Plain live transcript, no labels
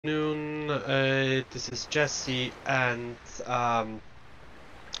Afternoon, this is Jesse, and the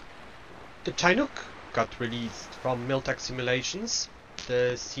Chinook got released from Miltech Simulations,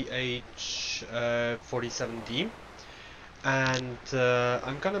 the CH-47D, and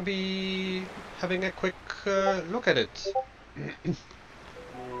I'm gonna be having a quick look at it.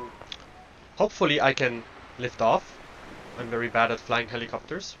 Hopefully I can lift off. I'm very bad at flying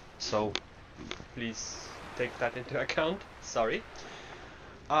helicopters, so please take that into account. Sorry.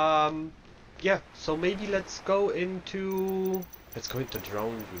 Yeah, so maybe let's go into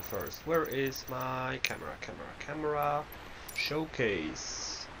drone view first. Where is my camera?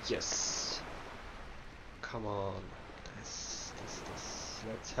 Showcase. Yes. Come on. This.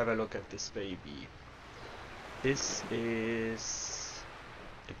 Let's have a look at this baby. This is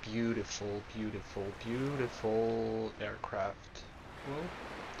a beautiful aircraft. Well,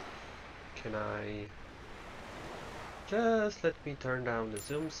 can I just let me turn down the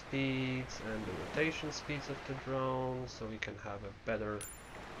zoom speeds and the rotation speeds of the drone so we can have a better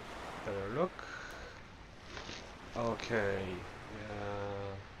look. Okay,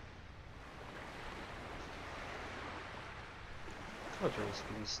 yeah. Drone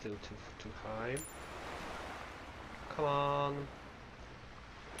speed is still too high. Come on.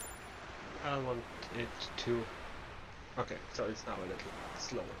 I want it to. Okay, so it's now a little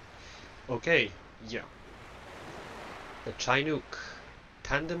slower. Okay, yeah. The Chinook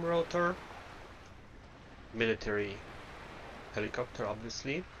tandem rotor, military helicopter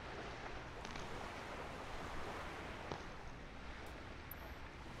obviously.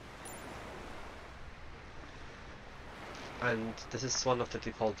 And this is one of the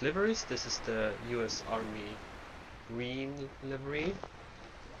default liveries. This is the US Army green livery.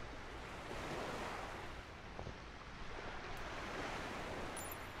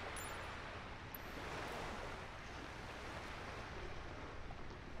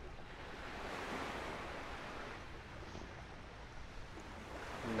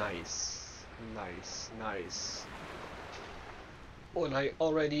 Nice. When I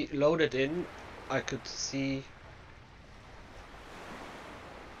already loaded in, I could see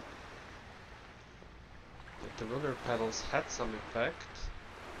that the rudder pedals had some effect.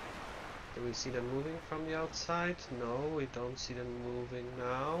 Do we see them moving from the outside? No, we don't see them moving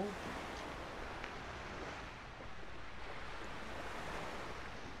now.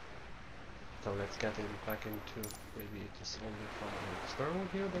 So let's get back into, maybe it is only from the external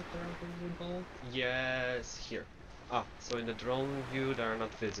view that they're visible. Yes, here. Ah, so in the drone view they are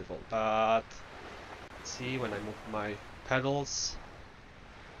not visible, but see, when I move my pedals,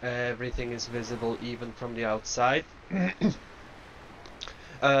 everything is visible even from the outside.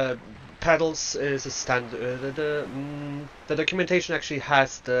 Pedals is a standard. The documentation actually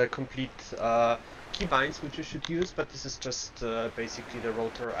has the complete keybinds which you should use, but this is just basically the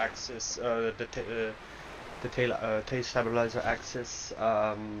rotor axis, the tail stabilizer axis.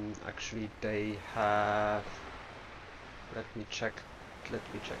 Actually, they have. Let me check.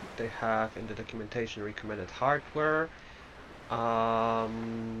 They have in the documentation recommended hardware.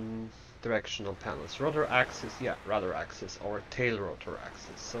 Directional panels, rudder axis, yeah, rudder axis or tail rotor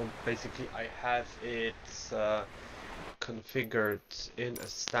axis. So basically I have it configured in a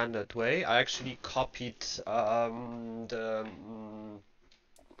standard way. I actually copied the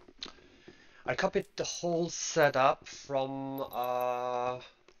whole setup from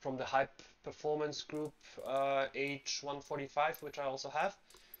the high performance group H145, which I also have.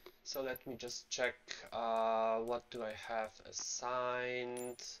 So let me just check what do I have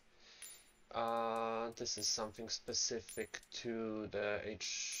assigned. This is something specific to the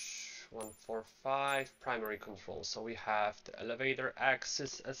H145 primary control. So we have the elevator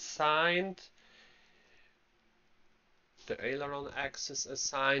axis assigned, the aileron axis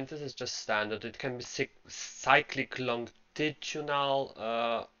assigned. This is just standard. It can be cyclic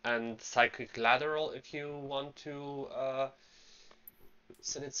longitudinal and cyclic lateral if you want to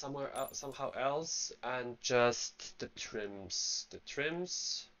set it somewhere else, somehow else, and just the trims.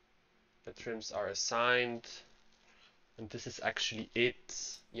 The trims are assigned, and this is actually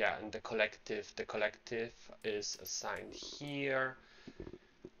it. Yeah, and the collective is assigned here.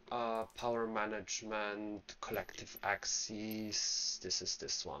 Power management, collective axis, this is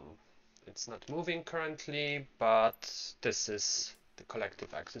this one. It's not moving currently, but this is the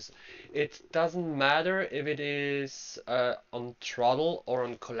collective axis. It doesn't matter if it is on throttle or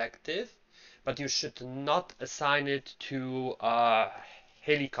on collective, but you should not assign it to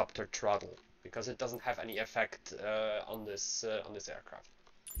helicopter throttle because it doesn't have any effect on this aircraft.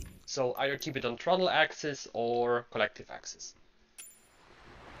 So either keep it on throttle axis or collective axis.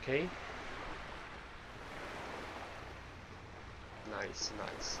 Okay. nice,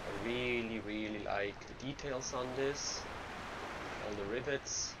 nice. I really like the details on this. All the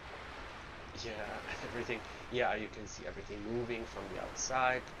rivets. Yeah, everything. Yeah, you can see everything moving from the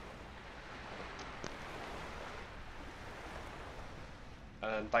outside.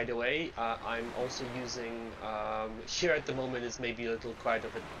 By the way, I'm also using, here at the moment is maybe a little quite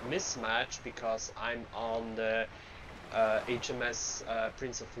of a mismatch because I'm on the HMS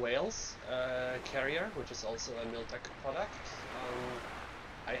Prince of Wales carrier, which is also a Miltech product.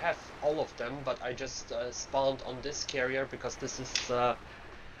 I have all of them, but I just spawned on this carrier because this is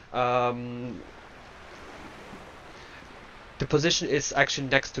um, the position is actually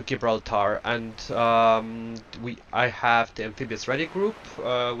next to Gibraltar, and I have the amphibious ready group,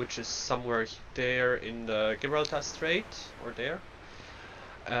 which is somewhere there in the Gibraltar Strait, or there.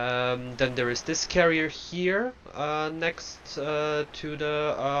 Then there is this carrier here next to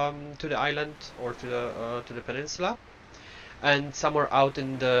the island, or to the peninsula, and somewhere out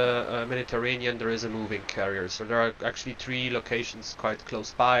in the Mediterranean there is a moving carrier. So there are actually 3 locations quite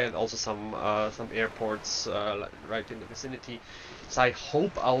close by, and also some airports right in the vicinity. So I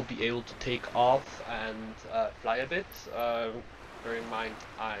hope I'll be able to take off and fly a bit. Bear in mind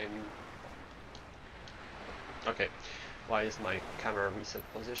okay. Why is my camera reset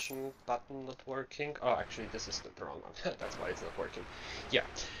position button not working? Oh, actually this is the wrong one. That's why it's not working. Yeah.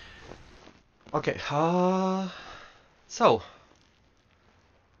 Okay. So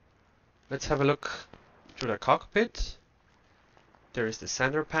let's have a look through the cockpit. There is the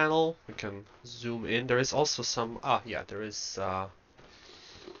center panel. We can zoom in. There is also some. Yeah, there is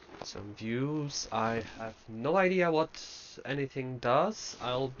some views. I have no idea what anything does.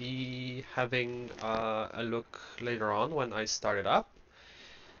 I'll be having a look later on when I start it up.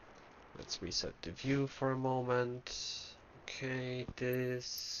 Let's reset the view for a moment. Okay,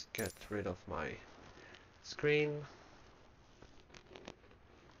 get rid of my screen.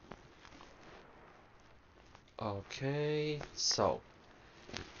 Okay, so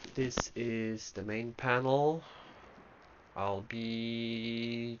this is the main panel. I'll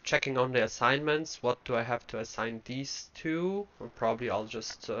be checking on the assignments. What do I have to assign these to? Or probably I'll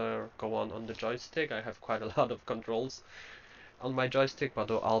just go on the joystick. I have quite a lot of controls on my joystick, but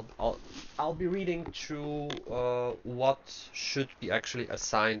I'll be reading through what should be actually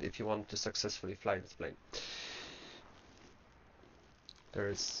assigned if you want to successfully fly this plane.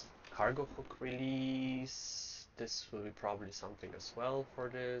 There's cargo hook release. This will be probably something as well for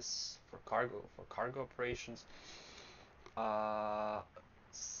this, for cargo operations.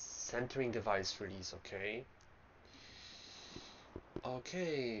 Centering device release, okay.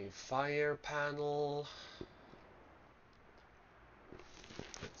 Okay, fire panel.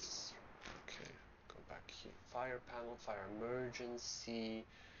 Let's, okay, go back here. Fire panel, fire emergency,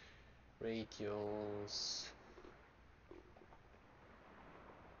 radios.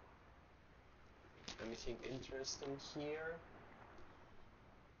 Anything interesting here?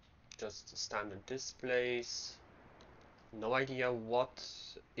 Just standard displays. No idea what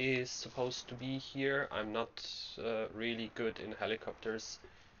is supposed to be here. I'm not really good in helicopters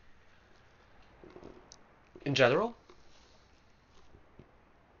in general.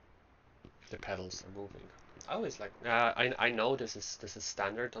 The pedals are moving. I always like. I know this is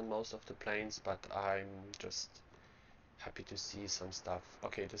standard on most of the planes, but I'm just happy to see some stuff.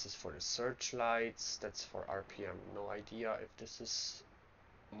 Okay, this is for the searchlights. That's for RPM. No idea if this is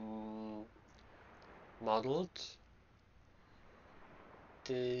modeled.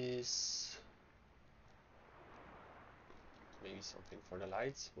 This maybe something for the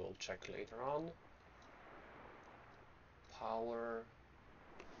lights. We'll check later on. Power.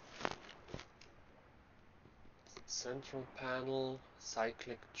 Central panel,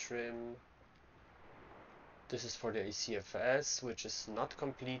 cyclic trim. This is for the ACFS, which is not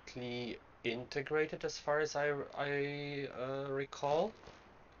completely integrated as far as I recall.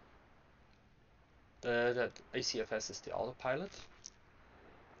 That ACFS is the autopilot.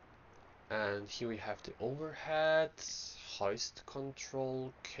 And here we have the overhead, hoist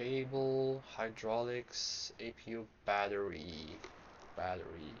control, cable, hydraulics, APU, battery.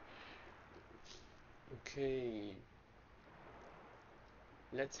 Okay.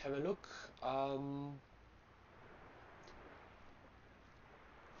 Let's have a look.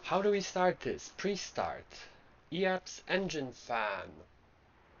 How do we start this? Pre-start. EAPS engine fan.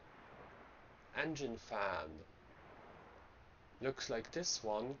 Engine fan. Looks like this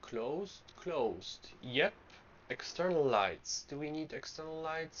one. Closed, closed. Yep. External lights. Do we need external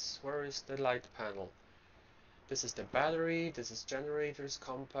lights? Where is the light panel? This is the battery. This is generators,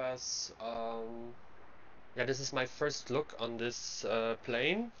 compass. Yeah, this is my first look on this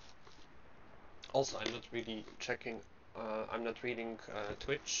plane. Also, I'm not really checking I'm not reading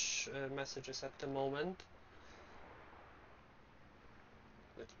Twitch messages at the moment.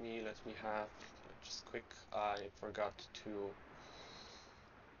 Let me have just quick. I forgot to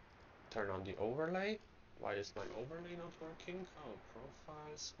turn on the overlay. Why is my overlay not working? Oh,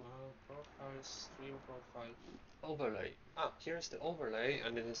 profiles, profiles, stream profile, overlay. Ah, here's the overlay,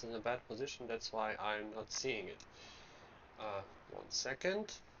 and it is in a bad position. That's why I'm not seeing it. 1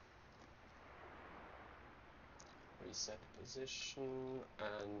 second. Reset position,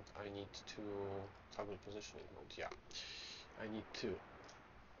 and I need to toggle positioning mode. Yeah, I need to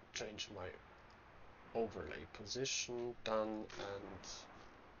change my overlay position. Done. And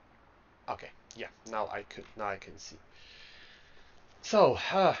okay, yeah, now I can see. So,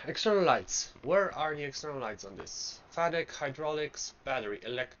 external lights. Where are the external lights on this? FADEC, hydraulics, battery,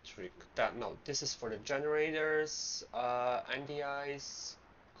 electric. No, this is for the generators, NDIs,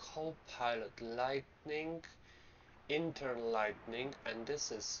 co-pilot lighting, internal lighting, and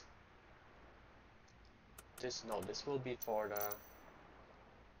this will be for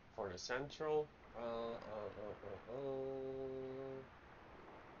the central.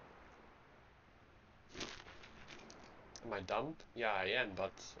 Am I dumb? Yeah, I am,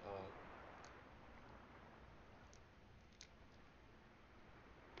 but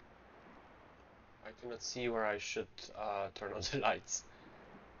I cannot see where I should turn on the lights.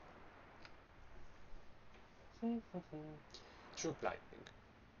 Troop lighting,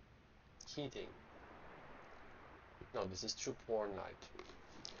 heating. No, this is troop worn light.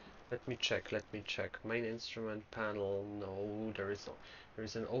 Let me check. Main instrument panel. No, there is no. There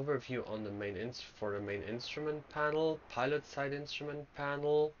is an overview on the main instrument panel, pilot side instrument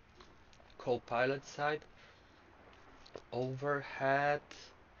panel, co-pilot side, overhead.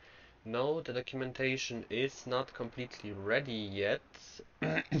 No, the documentation is not completely ready yet.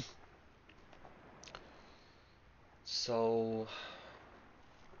 So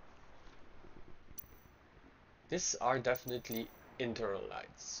these are definitely internal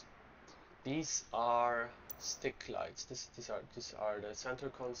lights. These are stick lights. These are the center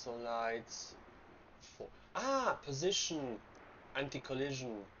console lights. Position,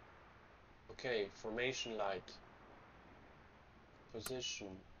 anti-collision. Okay, formation light. Position.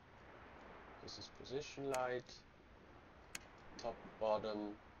 This is position light. Top,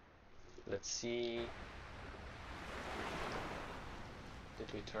 bottom. Let's see.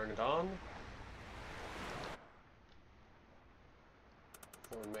 Did we turn it on?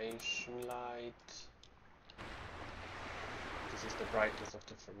 Formation light. This is the brightness of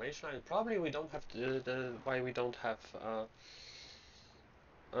the formation light. Probably we don't have why we don't have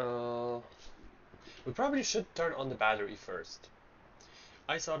we probably should turn on the battery first.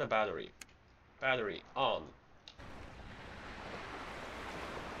 I saw the battery. Battery on.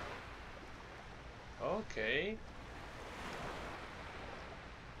 Okay.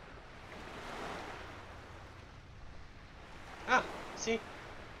 See?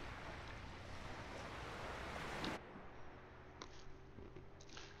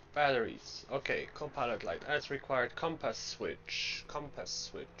 Batteries. Okay, co-pilot light. As required, compass switch.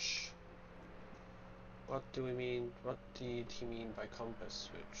 What do we mean? What did he mean by compass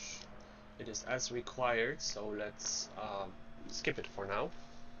switch? It is as required, so let's skip it for now.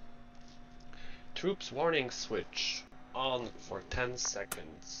 Troops warning switch on for 10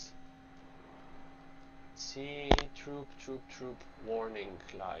 seconds. See, troop warning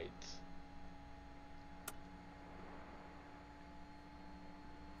light.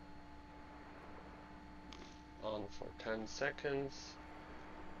 On for 10 seconds.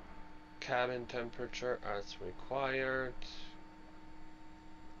 Cabin temperature as required.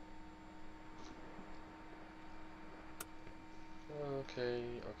 Okay.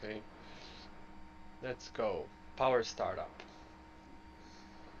 Let's go. Power startup.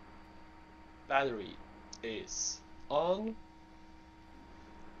 Battery is on.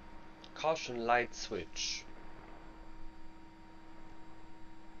 Caution light switch.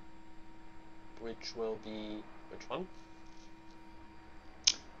 Which will be... which one?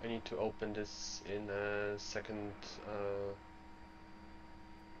 I need to open this in a second.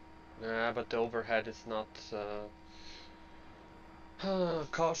 But the overhead is not...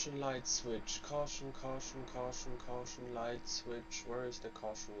 caution light switch. Caution light switch. Where is the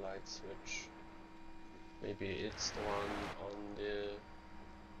caution light switch? Maybe it's the one on the...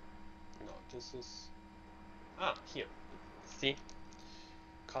 No, this is... here. See?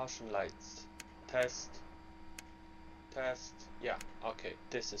 Caution lights. Test. Yeah, okay,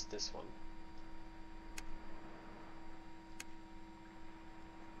 this is this one.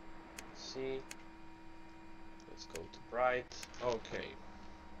 See? Let's go to bright. Okay.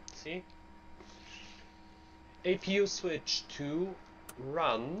 See? APU switch to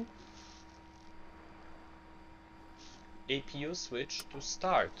run, APU switch to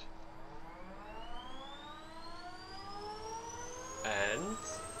start. And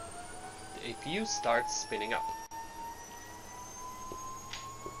the APU starts spinning up.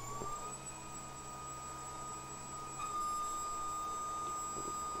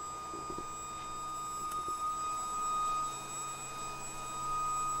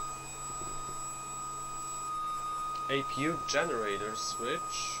 APU generator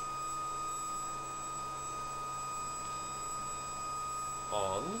switch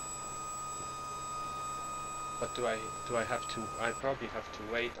on. But do I have to? I probably have to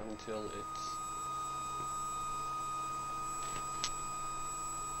wait until it's.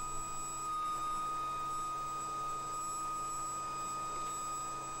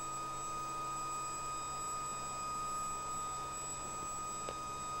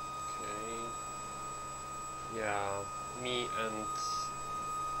 Okay. Yeah, me and.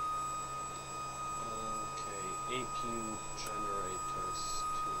 Okay, APU generators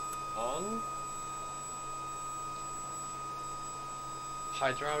to on.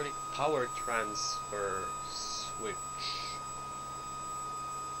 Hydraulic power transfer switch.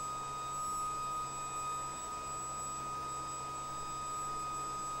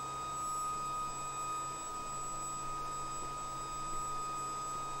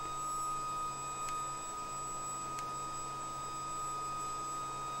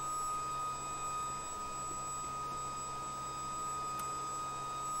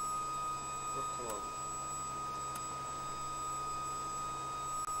 Oh, come on.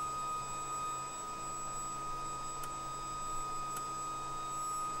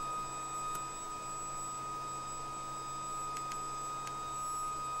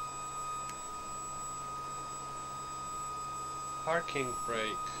 Parking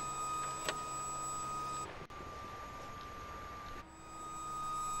brake.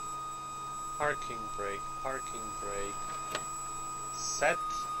 Parking brake, parking brake. Set.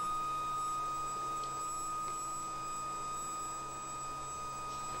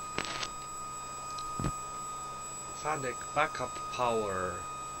 FADEC backup power.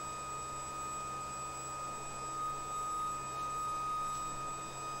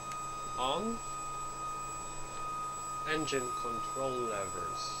 On. Engine control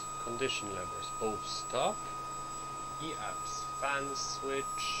levers, condition levers, both stop. EAPS fan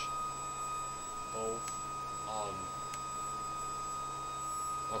switch, both on.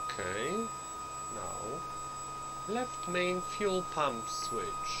 Okay, now left main fuel pump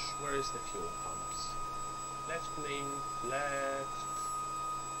switch. Where is the fuel pumps? Left main,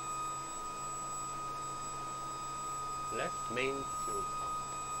 left main fuel pump.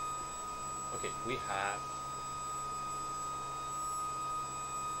 Okay, we have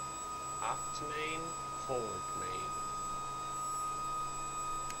aft main, forward main,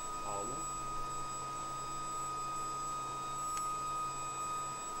 on,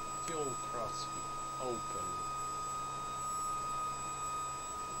 fuel crossfeed, open,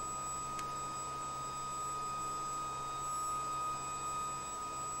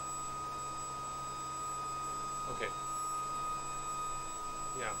 okay,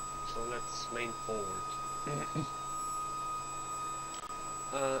 yeah, so let's main forward.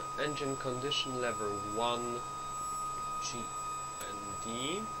 Engine condition lever 1, G and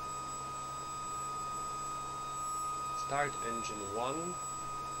D. Start engine 1,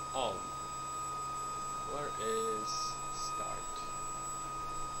 on. Where is start?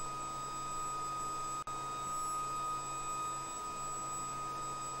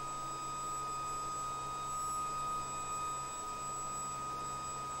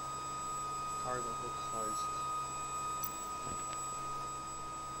 Cargo hook hoist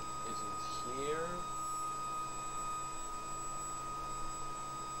isn't here.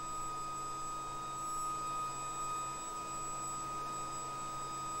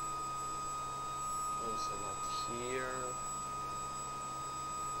 Also not here.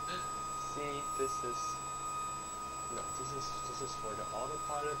 See, this is no, this is for the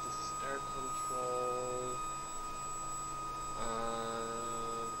autopilot. This is air control,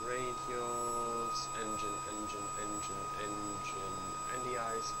 radios, engine,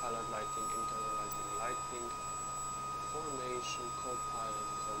 NDIs, pallet lighting, internal lighting, lighting, formation, co-pilot,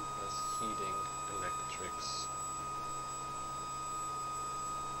 compress, heating, electrics.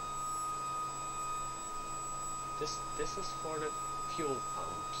 This is for the fuel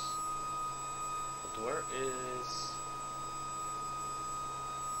pumps. But where is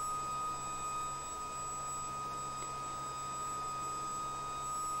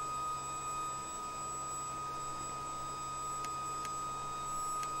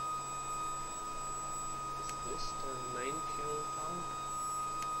this the main fuel tank?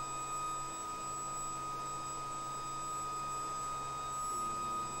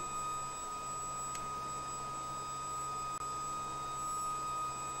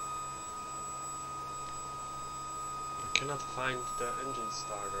 I cannot find the engine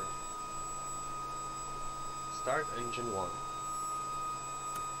starter. Start engine 1.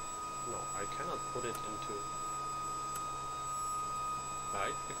 No, I cannot put it into...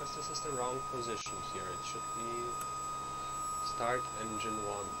 Right, because this is the wrong position here. It should be start engine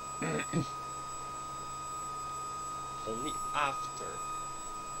 1. Only after.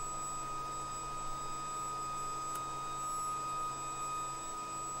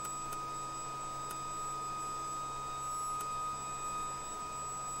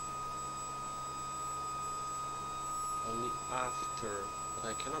 Only after. But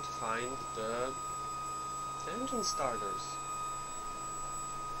I cannot find the engine starters.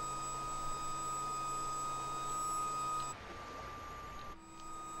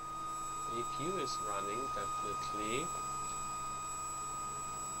 APU is running, definitely.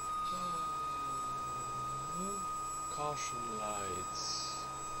 Caution lights.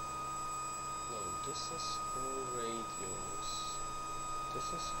 No, this is for radios. This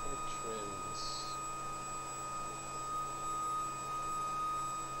is for trims.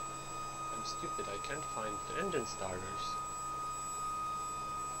 I'm stupid, I can't find the engine starters.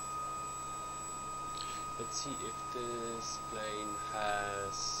 Let's see if this plane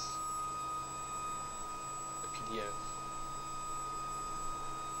has a PDF.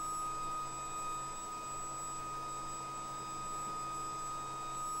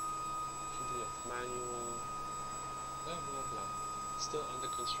 PDF manual, blah blah blah. Still under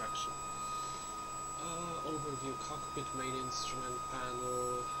construction. Overview cockpit main instrument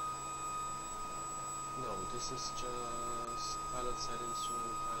panel. No, this is just pilot side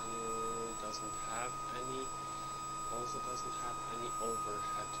instrument panel. Doesn't have any. Also doesn't have any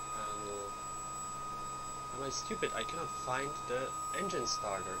overhead panel. Am I stupid? I cannot find the engine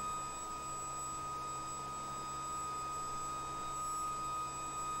starter.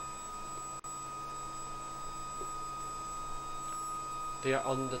 They are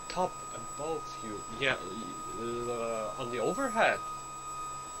on the top above you. Yeah, on the overhead.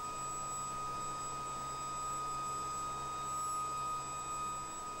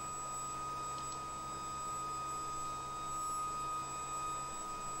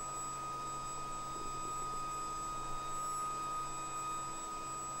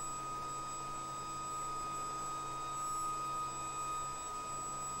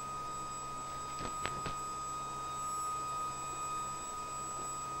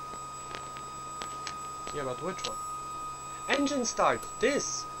 Yeah, but which one? Engine start!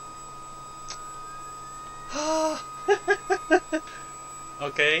 This!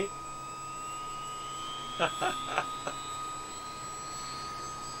 Okay.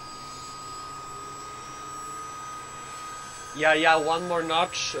 Yeah, one more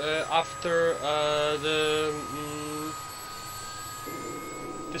notch after the...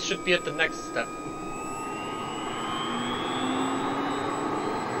 this should be at the next step.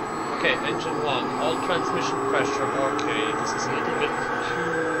 Okay, engine 1, all transmission pressure. Okay, this is a little bit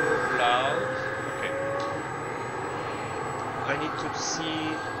too loud. Okay. I need to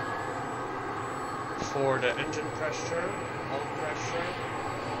see for the engine pressure, all pressure.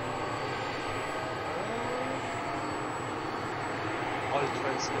 All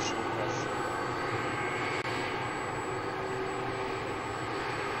transmission pressure.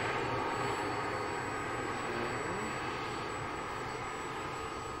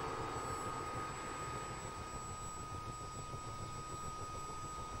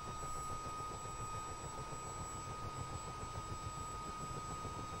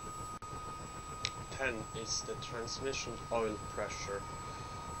 10 is the transmission oil pressure.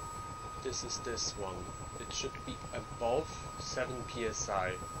 This is this one. It should be above 7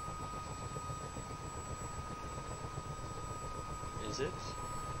 psi. Is it?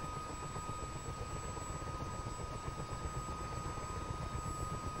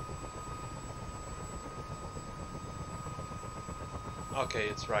 Okay,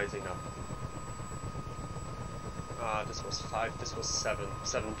 it's rising up. This was 5, this was 7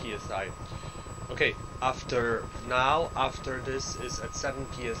 psi. Okay, after this is at 7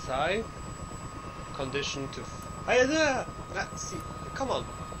 psi, condition to see, come on.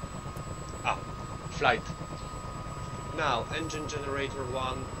 Flight. Now, engine generator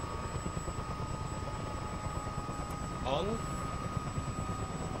 1 on,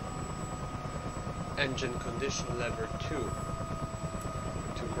 engine condition lever 2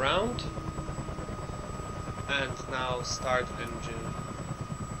 to ground, and now start engine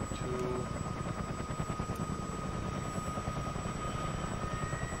 2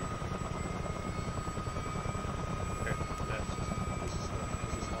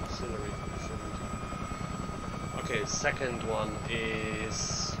 Okay, second one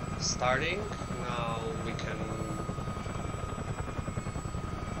is starting. Now we can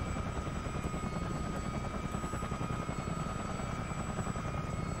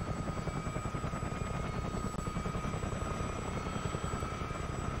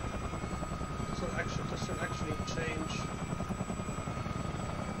this should actually change.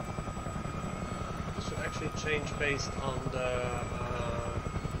 This should actually change based on the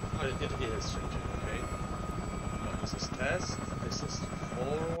oh, it is changing, okay. Now this is test, this is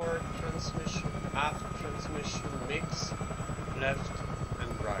forward transmission, aft transmission, mix, left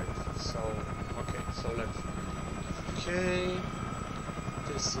and right. So okay, so left. Okay,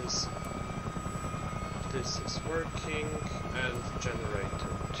 this is working, and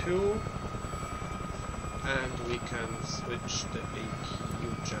generator 2, and we can switch the APU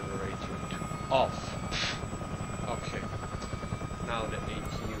generator to off. Okay, now the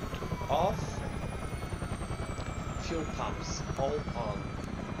APU to off, fuel pumps all on.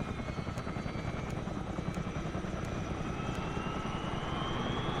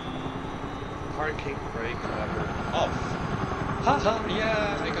 Parking brake lever off. Haha,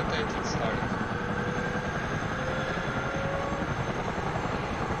 yeah, I got the engine started.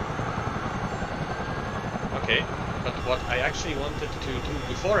 Okay, but what I actually wanted to do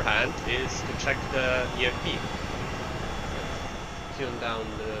beforehand is to check the EFP. Tune down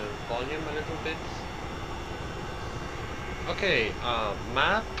the volume a little bit. Okay,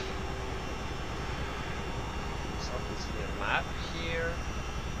 map. So obviously a map here.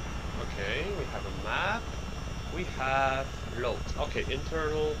 Okay, we have a map. We have loads. Okay,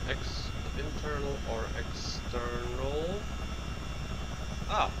 internal or external.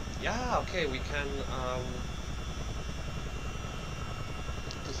 Ah, yeah, okay, we can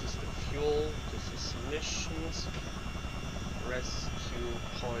this is the fuel, this is missions, rescue,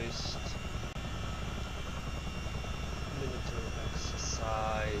 hoist, military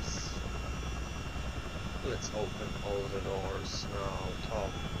exercise. Let's open all the doors now.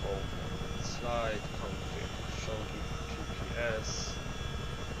 Top, open, slide, config, show GPS.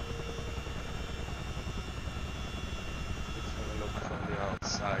 Let's have a look from the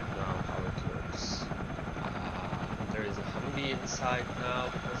outside now how it looks. There is a Humvee inside now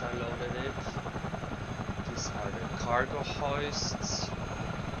because I loaded it. These are the cargo hoists.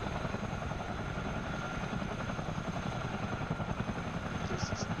 This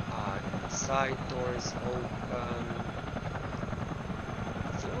is inside door is open.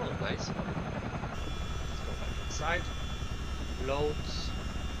 Oh, nice one. Let's go back inside. Loads.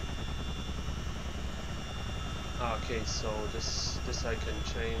 Okay, so this I can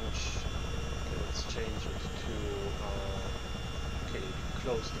change. Okay, let's change it to okay,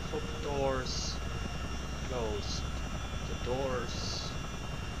 close the hook doors, close the doors.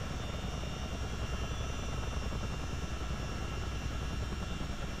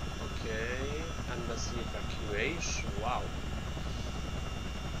 Okay, embassy evacuation. Wow.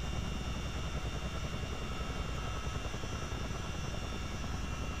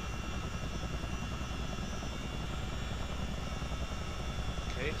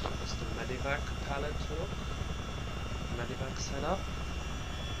 Okay, how does the medevac pallet look? Medevac setup.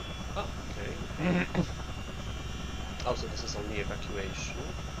 Oh, okay. Also, this is only evacuation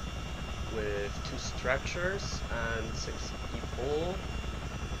with 2 stretchers and 6 people,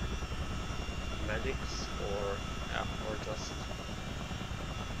 medics, or just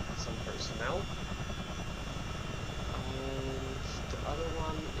some personnel. And the other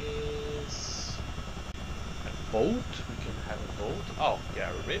one is a boat. We can have a boat. Oh,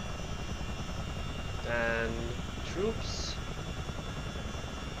 yeah, RIP. Then troops.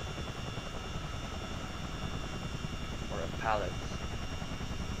 Or a pallet.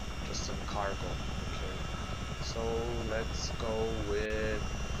 Just some cargo. Okay. So let's go with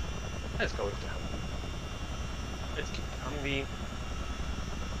the Humvee. Let's keep the Humvee.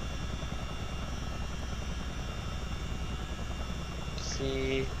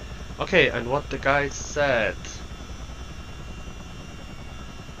 See. Okay, and what the guy said.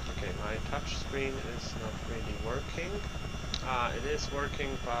 Okay, my touch screen is not really working. It is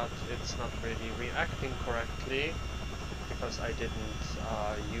working, but it's not really reacting correctly because I didn't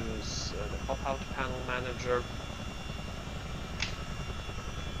use the pop-out panel manager.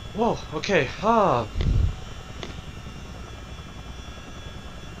 Whoa, okay,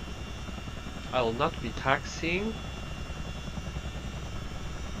 I will not be taxiing.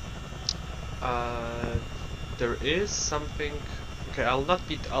 There is something. Okay, I'll not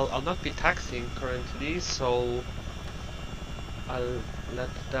be taxiing currently, so I'll let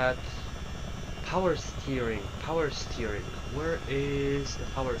that power steering. Where is the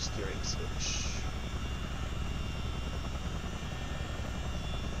power steering switch?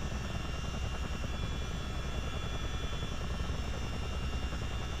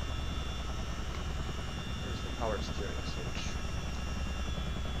 steering switch.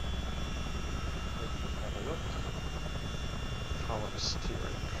 Have a look. Power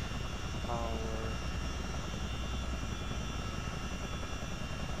steering. Power.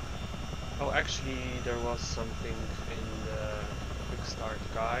 Oh, actually, there was something in the quick start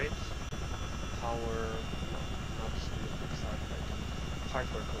guide. Power, not in the quick start guide.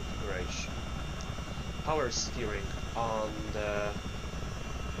 Hardware configuration. Power steering on the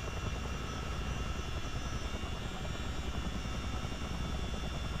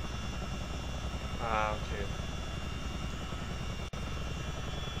okay.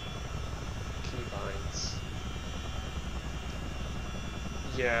 Keybinds.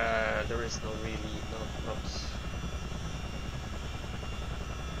 Yeah, there is no really not.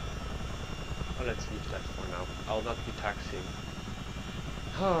 Well, let's leave that for now. I'll not be taxing.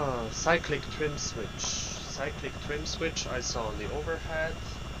 Ah, cyclic trim switch. Cyclic trim switch I saw on the overhead.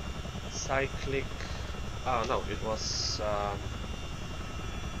 Cyclic. Ah, no, it was.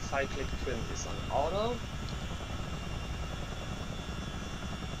 Cyclic trim is on auto.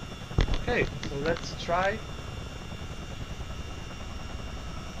 Okay, so let's try.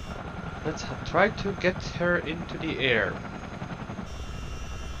 Let's try to get her into the air.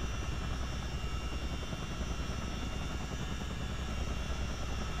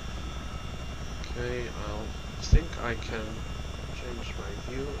 Okay, I think I can change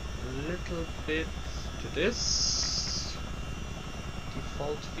my view a little bit to this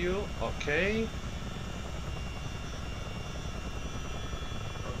default view. Okay.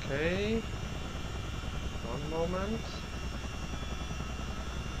 Okay. One moment.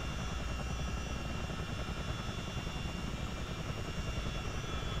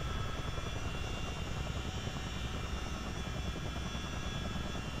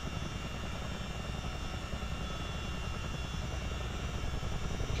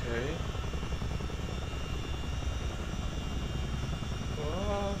 Okay.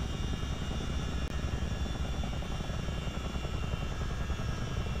 Oh.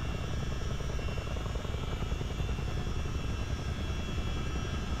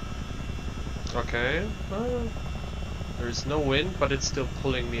 Okay. There is no wind, but it's still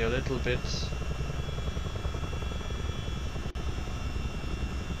pulling me a little bit.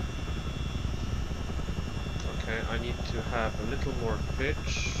 Okay, I need to have a little more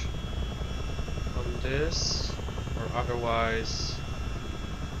pitch on this, or otherwise...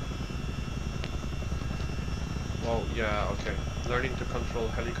 Well, yeah, okay. Learning to control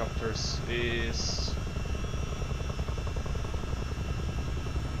helicopters is...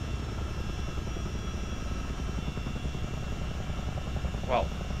 well,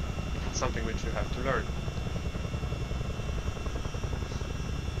 it's something which you have to learn.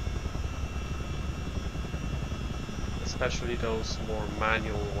 Especially those more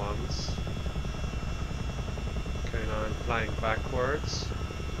manual ones. Okay, now I'm flying backwards.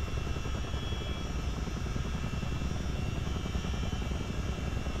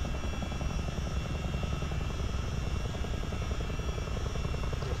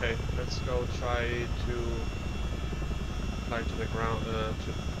 Okay, let's go try to fly to the ground,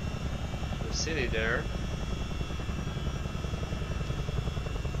 to the city there.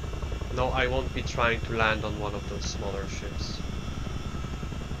 No, I won't be trying to land on one of those smaller ships.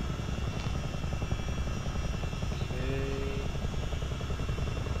 Okay.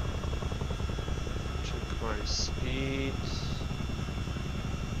 Check my speed.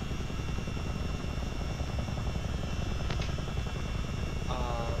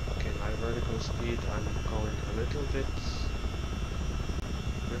 Okay, my vertical speed, I'm going a little bit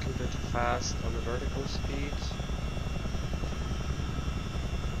fast on the vertical speed.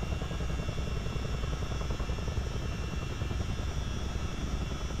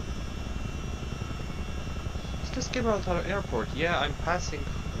 Is this Gibraltar Airport? Yeah, I'm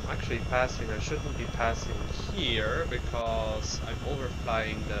actually passing. I shouldn't be passing here because I'm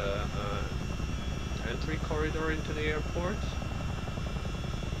overflying the entry corridor into the airport.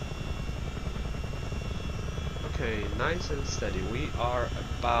 Okay, nice and steady. We are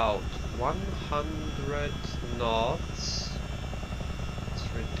about 100 knots. Let's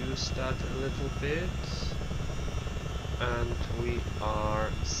reduce that a little bit. And we are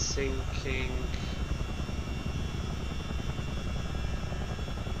sinking.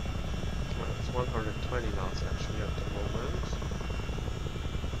 Well, it's 120 knots actually at the moment.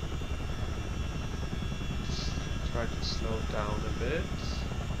 Just try to slow down a bit.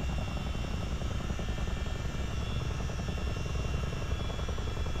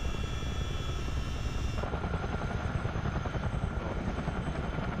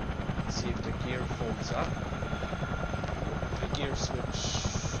 Folds up. The gear switch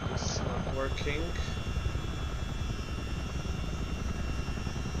is not working.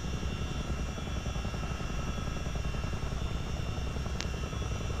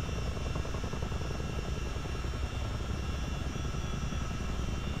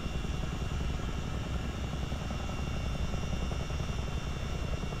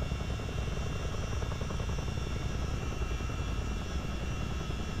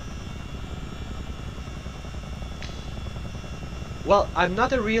 Well, I'm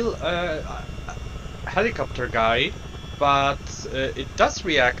not a real helicopter guy, but it does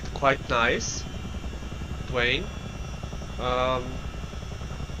react quite nice, Dwayne. Um,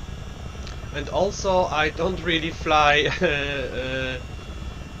 and also, I don't really fly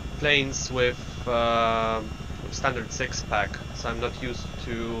planes with standard 6-pack, so I'm not used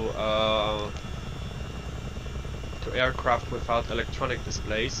to aircraft without electronic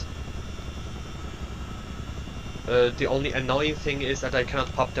displays. The only annoying thing is that I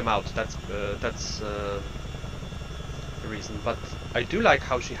cannot pop them out. That's the reason. But I do like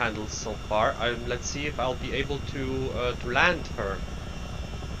how she handles so far. Let's see if I'll be able to land her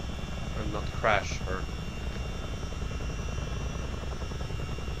and not crash her.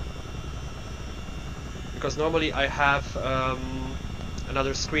 Because normally I have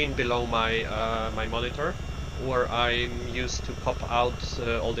another screen below my my monitor, where I'm used to pop out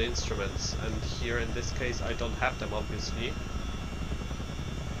all the instruments, and here in this case I don't have them, obviously.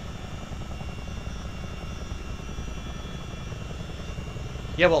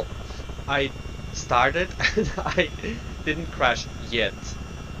 Yeah, well, I started and I didn't crash yet.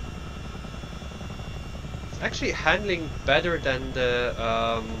 It's actually handling better than the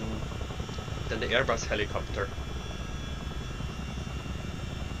Airbus helicopter.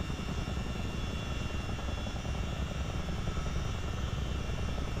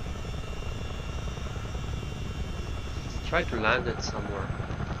 Try to land it somewhere.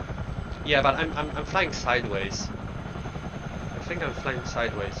 Yeah, but I'm flying sideways. I think I'm flying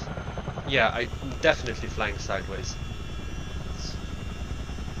sideways. Yeah, I'm definitely flying sideways.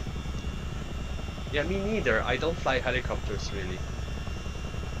 Yeah, me neither. I don't fly helicopters really.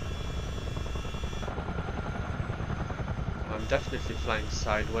 I'm definitely flying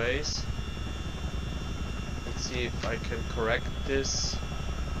sideways. Let's see if I can correct this.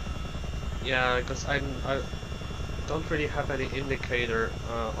 Yeah, because I don't really have any indicator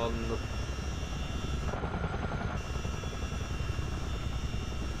on.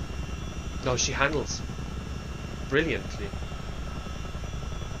 No, she handles brilliantly.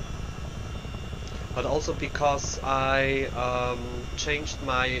 But also because I changed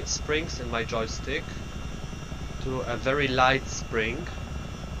my springs in my joystick to a very light spring.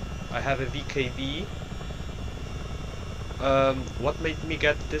 I have a VKB. What made me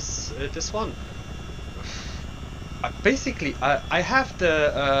get this this one? Basically, I have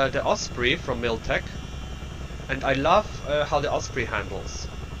the Osprey from Miltech, and I love how the Osprey handles.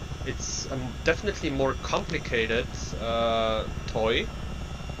 It's definitely more complicated toy.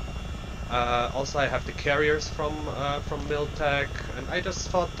 Also, I have the carriers from Miltech, and I just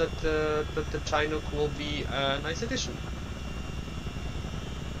thought that the Chinook will be a nice addition.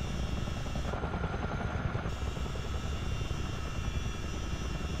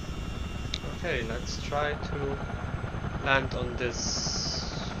 Okay, let's try to land on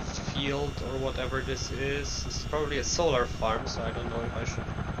this field or whatever this is. It's probably a solar farm, so I don't know if I should.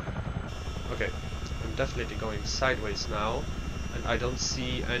 Okay, I'm definitely going sideways now, and I don't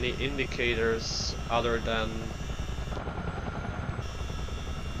see any indicators other than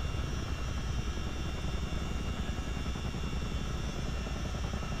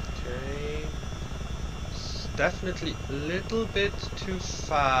okay. It's definitely a little bit too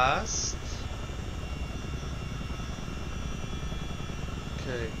fast.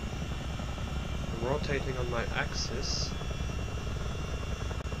 Okay, I'm rotating on my axis.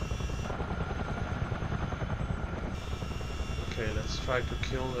 Okay, let's try to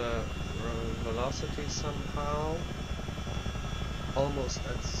kill the velocity somehow. Almost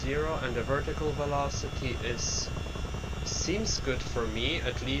at 0, and the vertical velocity seems good for me.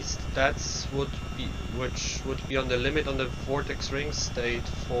 At least that's which would be on the limit on the vortex ring state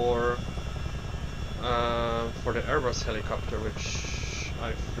for the Airbus helicopter, which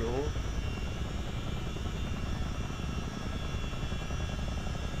I flew.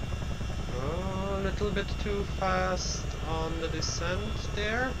 A little bit too fast on the descent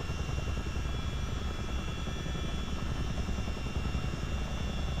there.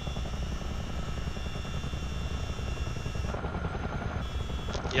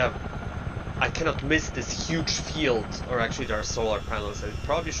 Yeah, I cannot miss this huge field, or actually there are solar panels. I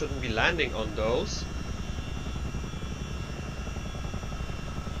probably shouldn't be landing on those.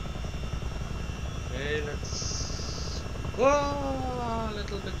 Okay, let's... Whoa, a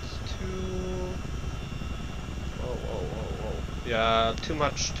little bit too... Whoa. Yeah, too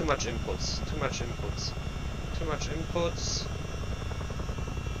much inputs.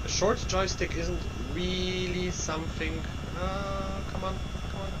 A short joystick isn't really something... come on.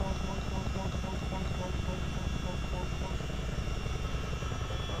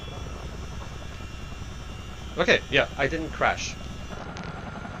 Okay, yeah, I didn't crash.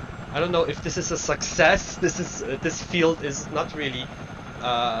 I don't know if this is a success. This field is not really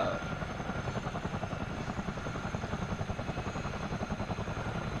uh,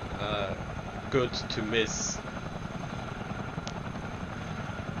 uh, good to miss.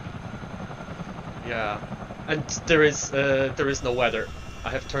 Yeah, and there is no weather. I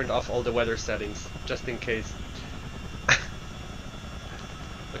have turned off all the weather settings just in case.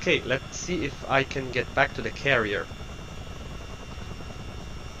 Okay, let's see if I can get back to the carrier.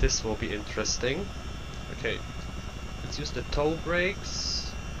 This will be interesting. Okay, let's use the toe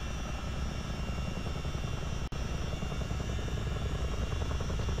brakes.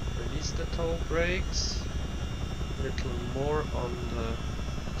 Release the toe brakes. A little more on the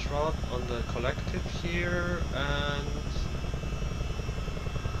trot, on the collective here, and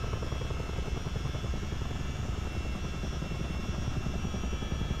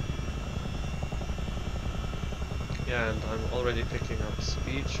yeah, and I'm already picking up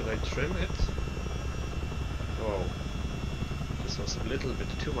speed. Should I trim it? Oh, this was a little bit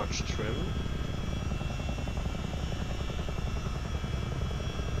too much trim.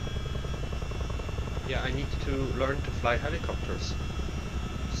 Yeah, I need to learn to fly helicopters.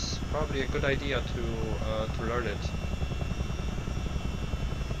 It's probably a good idea to learn it.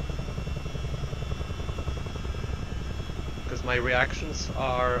 Because my reactions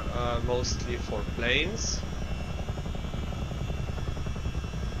are mostly for planes.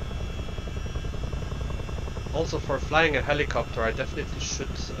 Also for flying a helicopter, I definitely should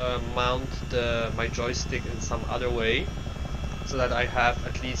mount my joystick in some other way, so that I have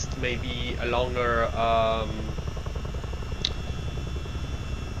at least maybe a longer arm.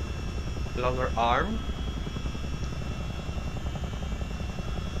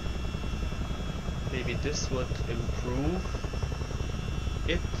 Maybe this would improve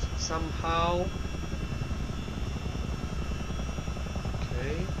it somehow.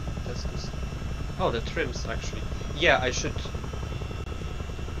 Okay, that's this. Oh, the trims actually. Yeah, I should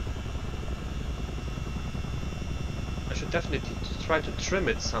definitely try to trim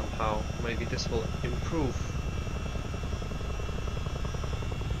it somehow. Maybe this will improve.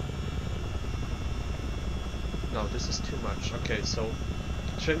 No, this is too much. Okay, so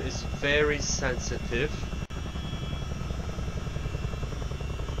the trim is very sensitive.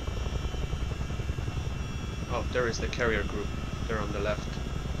 Oh, there is the carrier group. They're on the left,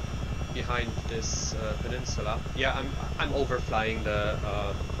 behind this peninsula. Yeah, I'm overflying the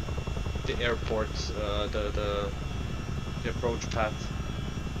airport, the approach path.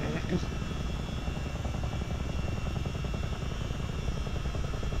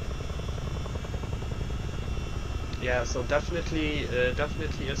 Yeah, so definitely a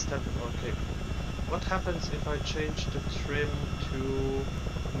step. Okay, what happens if I change the trim to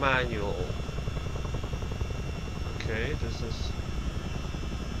manual? Okay, this is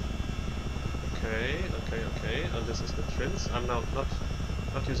okay, and this is the trims. I'm now not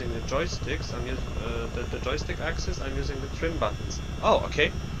using the joysticks. I'm using the joystick axis. I'm using the trim buttons. Oh,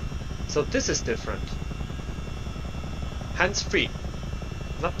 okay. So this is different. Hands free.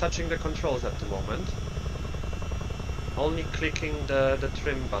 Not touching the controls at the moment. Only clicking the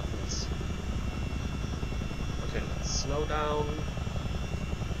trim buttons. Okay, let's slow down.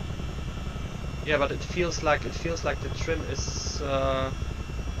 Yeah, but it feels like the trim is. I'm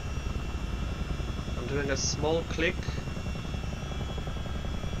doing a small click,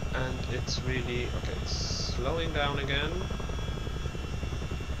 and it's really okay. It's slowing down again.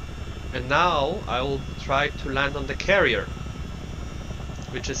 And now I will try to land on the carrier,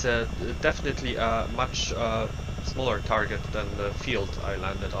 which is definitely a much smaller target than the field I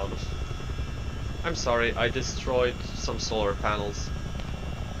landed out of. I'm sorry, I destroyed some solar panels.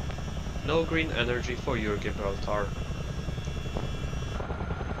 No green energy for your Gibraltar.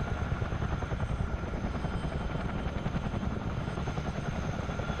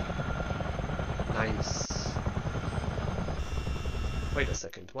 Nice. Wait a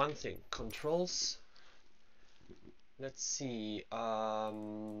second, one thing. Controls. Let's see.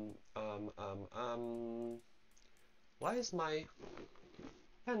 Why is my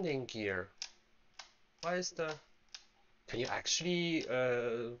landing gear? Why is the... Can you actually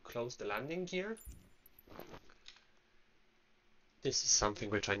close the landing gear? This is something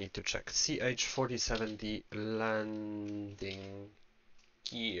which I need to check. CH-47D landing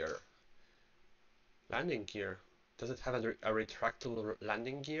gear. Landing gear. Does it have a retractable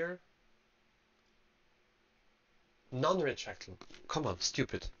landing gear? Non-retractable. Come on,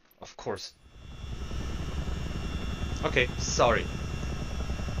 stupid. Of course. Okay, sorry.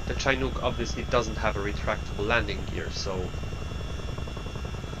 The Chinook obviously doesn't have a retractable landing gear, so...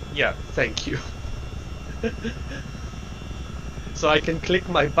 Yeah, thank you. So I can click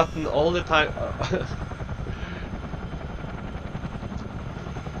my button all the time.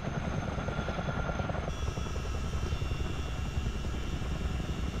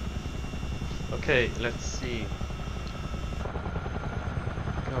 Okay, let's see.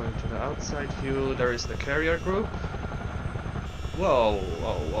 Going to the outside view, there is the carrier group. Whoa,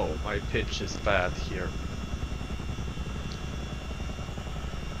 whoa, whoa, my pitch is bad here.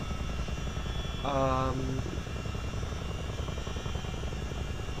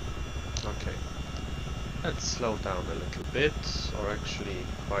 Okay. Let's slow down a little bit, or actually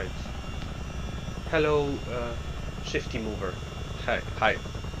quite... Hello, shifty mover. Hi.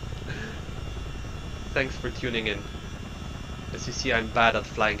 Thanks for tuning in. As you see, I'm bad at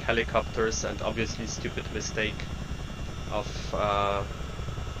flying helicopters, and obviously stupid mistake of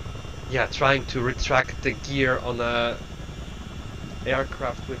yeah, trying to retract the gear on a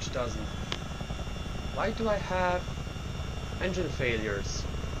aircraft which doesn't. Why do I have engine failures?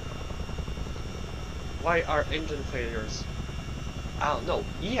 Why are engine failures? Oh no,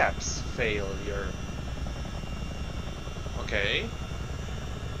 EAPS failure. Okay.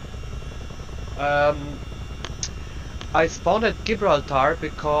 I spawned at Gibraltar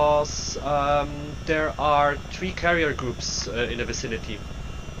because there are 3 carrier groups in the vicinity.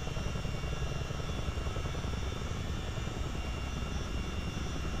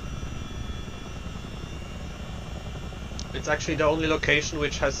 It's actually the only location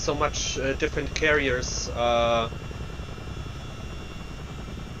which has so much different carriers. No,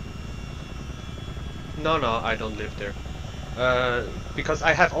 I don't live there. Because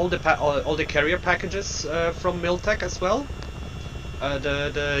I have all the carrier packages from Miltech as well.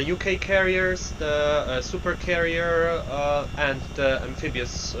 The UK carriers, the super carrier, and the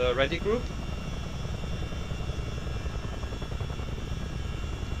amphibious ready group.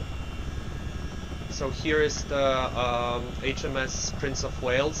 So here is the HMS Prince of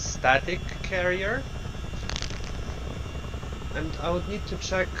Wales static carrier. And I would need to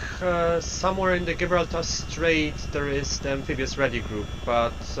check somewhere in the Gibraltar Strait there is the amphibious ready group,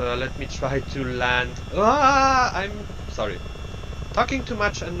 but let me try to land. I'm sorry. Talking too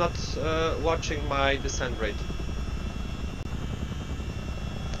much and not watching my descent rate.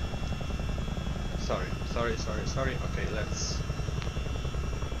 Sorry. Okay, let's...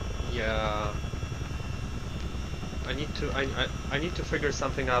 Yeah... I need to figure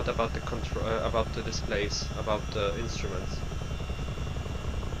something out about the control, about the displays, about the instruments.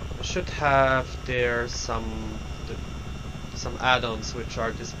 I should have there some add-ons which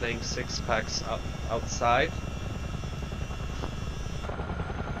are displaying 6-packs outside.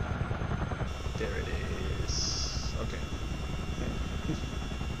 There it is. Okay.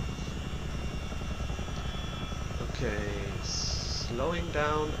 Okay, slowing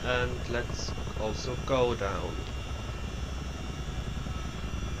down, and let's also go down.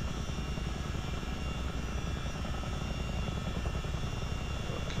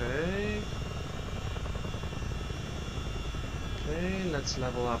 Okay, let's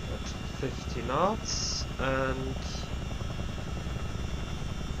level up at 50 knots and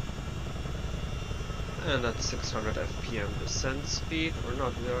at 600 FPM descent speed, or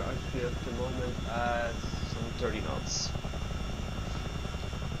not, we are actually at the moment at some 30 knots.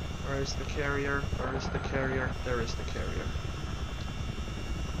 Where is the carrier? There is the carrier.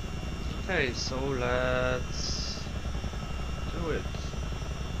 Okay, so let's do it.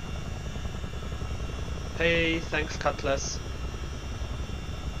 Hey, thanks Cutlass.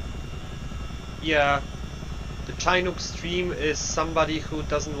 Yeah, the Chinook stream is somebody who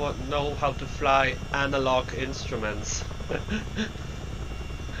doesn't know how to fly analog instruments.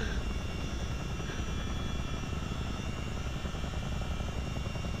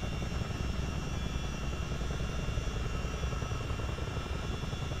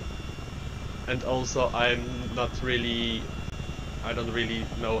 And also I don't really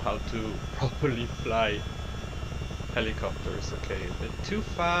know how to properly fly helicopters. Okay, a bit too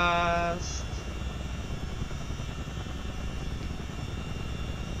fast.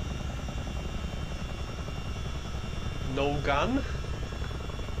 No gun?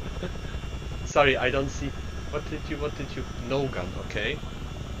 Sorry, I don't see. What did you? No gun, okay.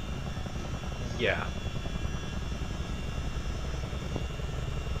 Yeah.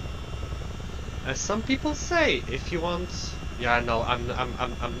 As some people say, if you want... Yeah, no, I'm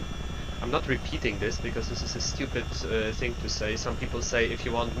not repeating this because this is a stupid thing to say. Some people say if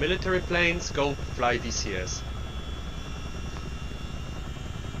you want military planes, go fly DCS.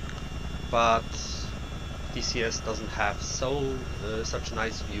 But DCS doesn't have such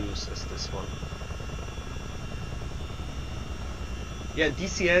nice views as this one. Yeah,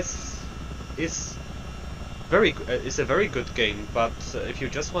 DCS is is a very good game, but if you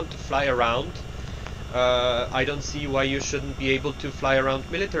just want to fly around, I don't see why you shouldn't be able to fly around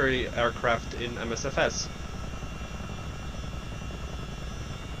military aircraft in MSFS.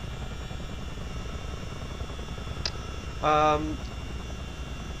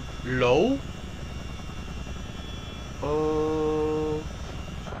 Low?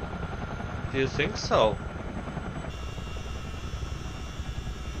 Do you think so?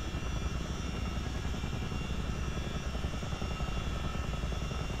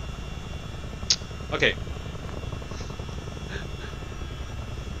 Okay.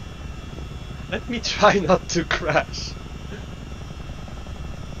 Let me try not to crash.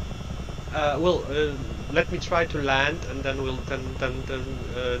 Let me try to land, and then we'll then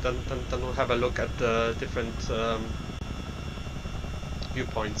we'll have a look at the different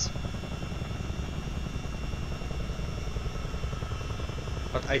viewpoints.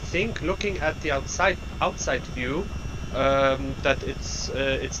 But I think looking at the outside view, that it's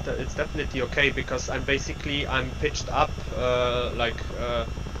definitely okay, because I'm pitched up like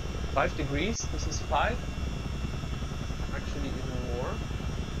 5 degrees. This is 5, actually even more.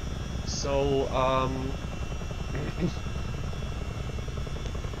 So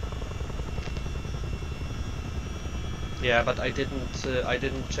yeah, but I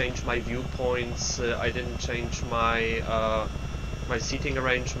didn't change my viewpoints. I didn't change my my seating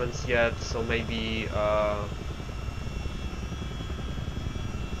arrangements yet. So maybe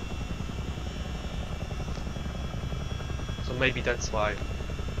that's why.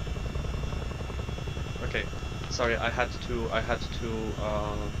 Okay, sorry, I had to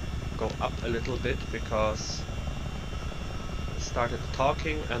go up a little bit because I started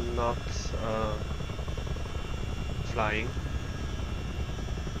talking and not flying,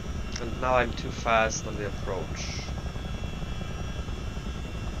 and now I'm too fast on the approach,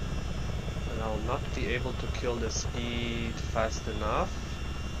 and I'll not be able to kill the speed fast enough.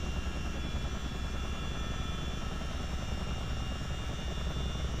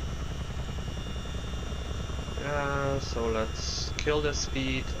 So let's kill the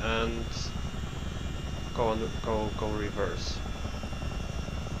speed and go reverse.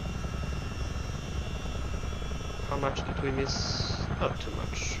 How much did we miss? Not too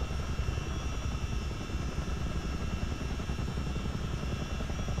much.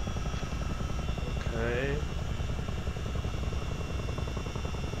 Okay.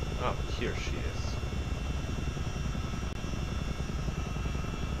 Oh, here she is.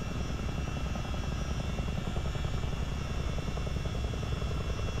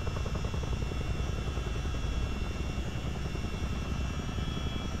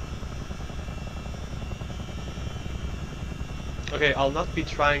 Okay, I'll not be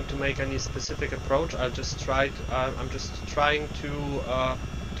trying to make any specific approach. I'm just trying to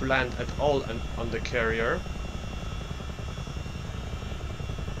land at all on the carrier.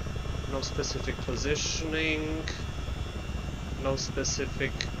 No specific positioning. No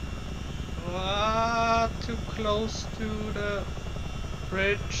specific. Too close to the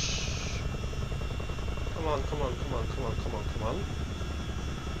bridge. Come on, come on, come on, come on, come on, come on.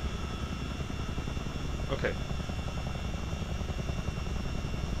 Okay.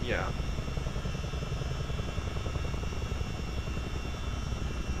 Yeah.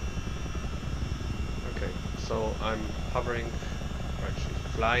 Okay, so I'm hovering, or actually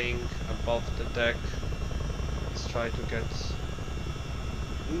flying above the deck. Let's try to get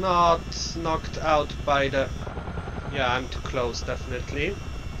not knocked out by the... Yeah, I'm too close, definitely.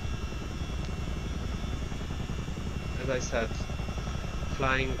 As I said,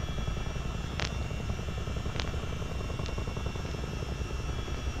 flying...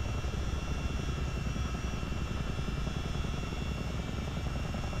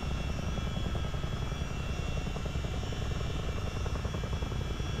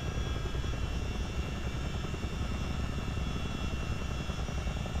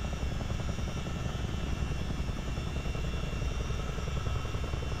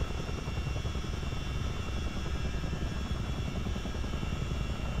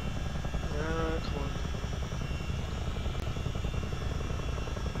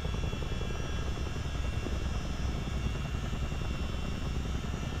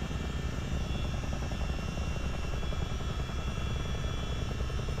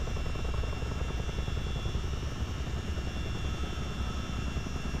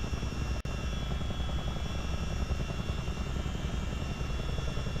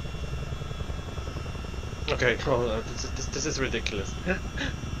 Okay, oh, this is ridiculous.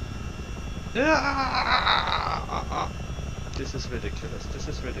 This is ridiculous. This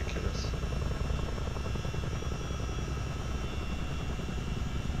is ridiculous.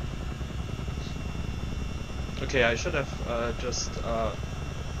 Okay, I should have just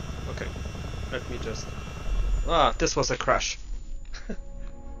okay, let me just this was a crash.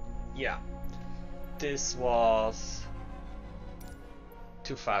 Yeah, this was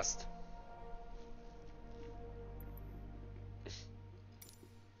too fast.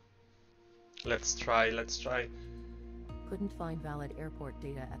 Let's try. Couldn't find valid airport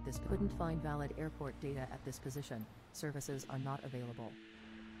data at this position. Services are not available.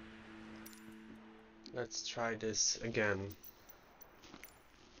 Let's try this again.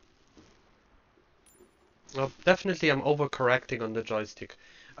 Well, definitely I'm overcorrecting on the joystick.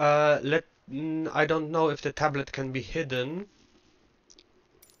 I don't know if the tablet can be hidden.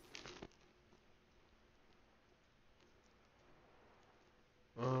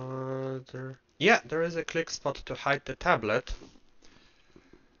 There is a click spot to hide the tablet.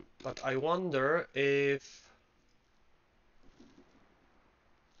 But I wonder if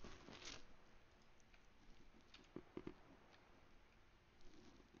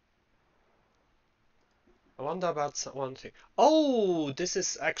about one thing. Oh, this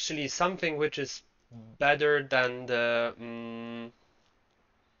is actually something which is better than the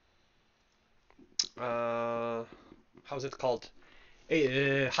how's it called?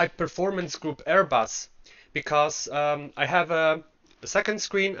 A high performance group Airbus, because I have a second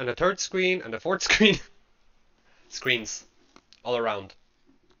screen and a third screen and a fourth screen. Screens all around.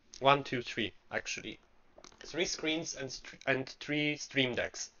 1, 2, 3 actually. 3 screens and 3 stream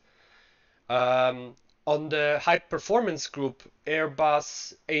decks. On the high performance group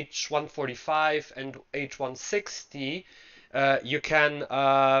Airbus H145 and H160, you can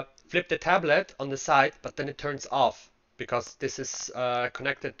flip the tablet on the side, but then it turns off because this is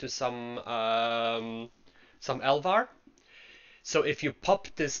connected to some LVAR. So if you pop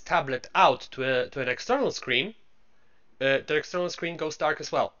this tablet out to an external screen, the external screen goes dark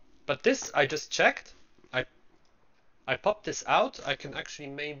as well. But this I just checked. I popped this out. I can actually,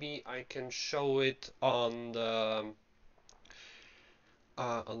 maybe I can show it on the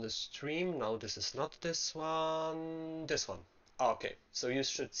stream. No, this is not this one. This one. Okay, so you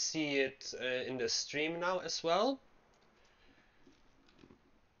should see it in the stream now as well.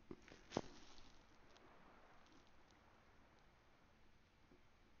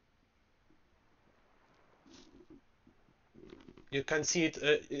 You can see it.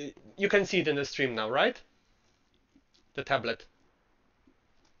 You can see it in the stream now, right? The tablet.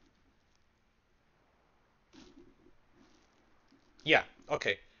 Yeah.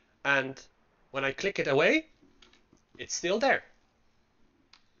 Okay. And when I click it away, it's still there.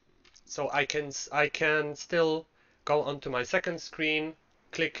 So I can still go onto my second screen,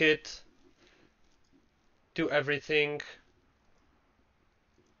 click it, do everything.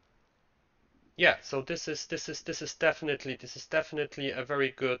 Yeah, so this is definitely a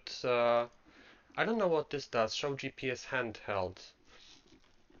very good. I don't know what this does. Show GPS handheld.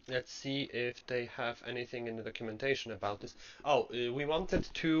 Let's see if they have anything in the documentation about this. Oh, we wanted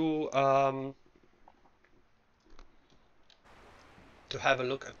to have a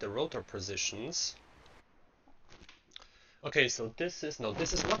look at the rotor positions. Okay, so this is not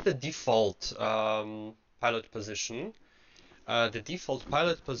the default pilot position. The default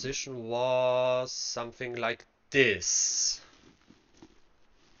pilot position was something like this.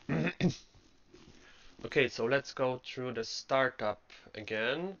 Okay, so let's go through the startup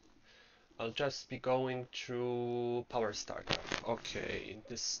again. I'll just be going through power startup. Okay,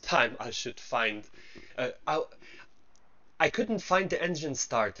 this time I should find... I couldn't find the engine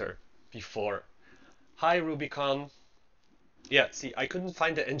starter before. Hi Rubicon. Yeah, see, I couldn't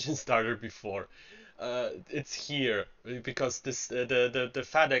find the engine starter before. It's here because this the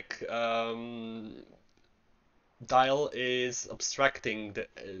FADEC dial is obstructing the.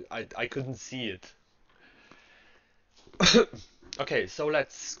 I couldn't see it. Okay, so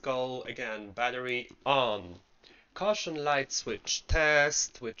let's go again. Battery on. Caution light switch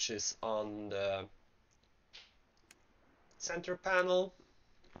test, which is on the center panel.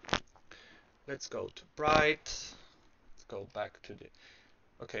 Let's go to bright. Let's go back to the.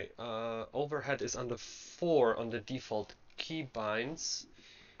 Okay, overhead is under 4 on the default keybinds.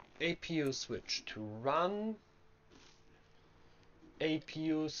 APU switch to run.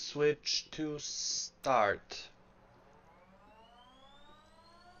 APU switch to start.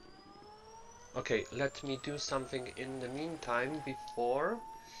 Okay, let me do something in the meantime before,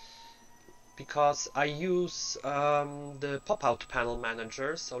 because I use the pop-out panel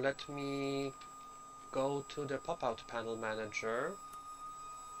manager, so let me go to the pop-out panel manager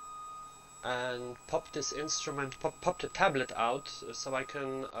and pop this instrument, pop the tablet out so I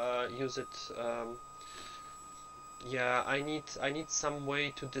can use it. Yeah, I need some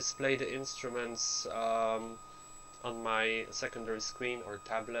way to display the instruments on my secondary screen or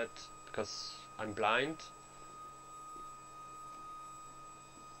tablet because I'm blind.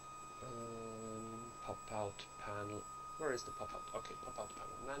 Pop-out panel. Where is the pop-out? Okay, pop-out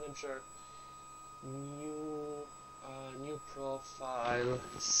panel manager. New profile.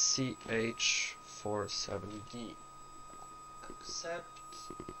 CH-47D. Accept.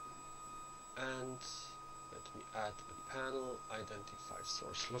 And let me add a panel. Identify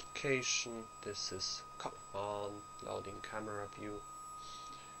source location. This is, come on, loading camera view.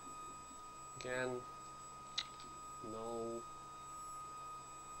 Again, no.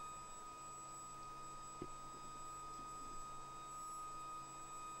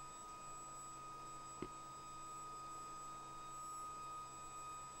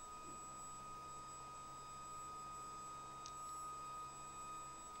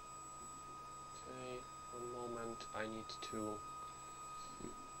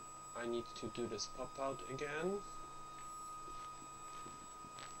 I need to do this pop-out again.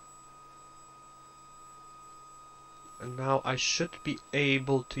 And now I should be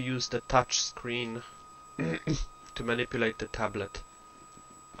able to use the touch screen to manipulate the tablet.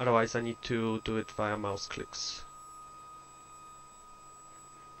 Otherwise I need to do it via mouse clicks.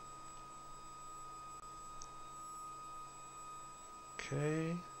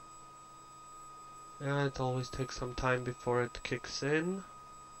 Okay. Yeah, it always takes some time before it kicks in.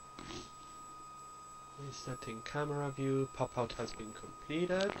 Resetting camera view, pop-out has been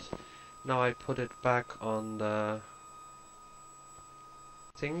completed. Now I put it back on the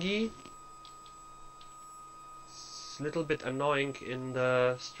thingy. It's a little bit annoying in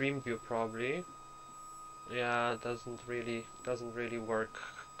the stream view probably. Yeah, it doesn't really work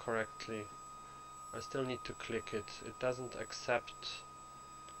correctly. I still need to click it. It doesn't accept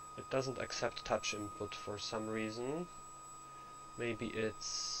touch input for some reason. Maybe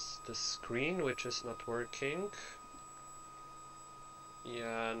it's the screen which is not working.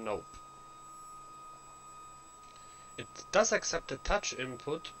 Yeah, nope. It does accept the touch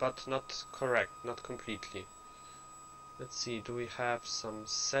input, but not correct, not completely. Let's see, do we have some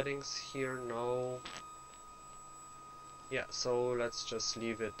settings here? No. Yeah, so let's just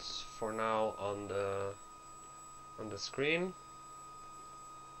leave it for now on the screen.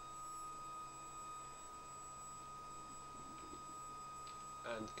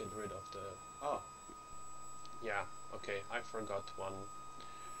 And get rid of the... Oh! Yeah, okay, I forgot one.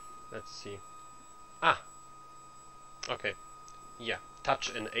 Let's see. Ah! Okay. Yeah, touch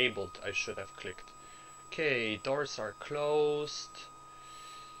enabled I should have clicked. Okay, doors are closed.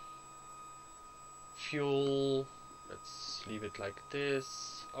 Fuel. Let's leave it like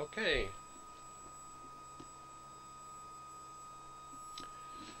this. Okay.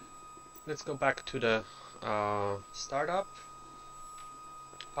 Let's go back to the startup.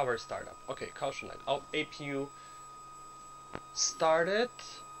 Power startup. Okay, caution light. Oh, APU started.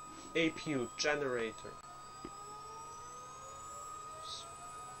 APU generator.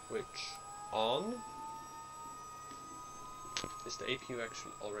 Switch on. Is the APU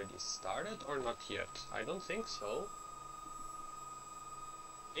actually already started or not yet? I don't think so.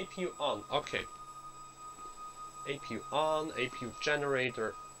 APU on. Okay. APU on. APU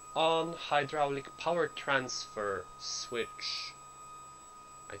generator on. Hydraulic power transfer switch.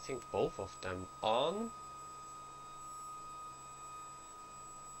 I think both of them on.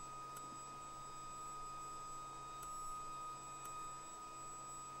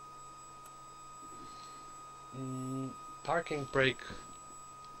 Parking brake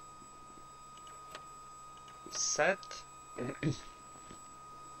set.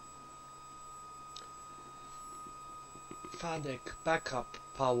 FADEC backup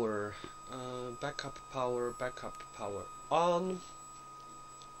power on.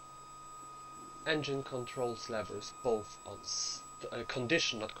 Engine controls levers both on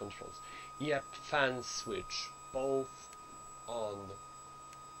condition, not controls. Yep, fan switch both on.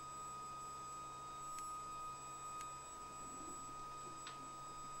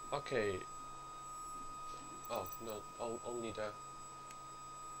 Okay. Oh no, only the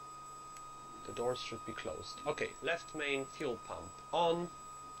doors should be closed. Okay, left main fuel pump on.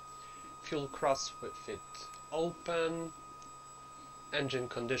 Fuel crossfit open. Engine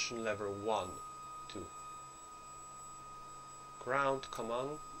condition lever 1, 2. Ground, come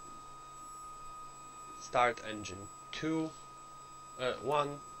on. Start engine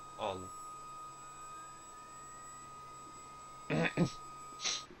 1 on.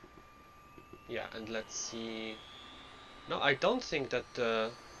 Yeah, and let's see. No, I don't think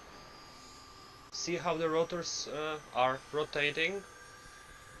that see how the rotors are rotating?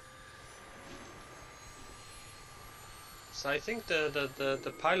 So I think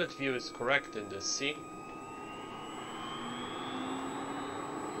the pilot view is correct in this, see?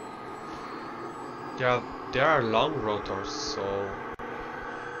 There are long rotors, so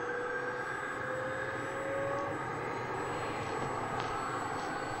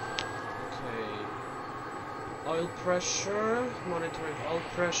okay. Oil pressure, monitoring oil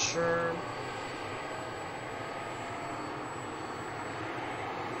pressure.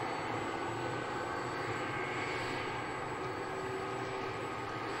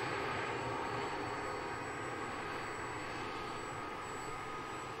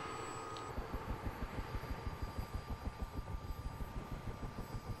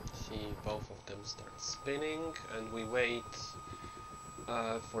 Both of them start spinning, and we wait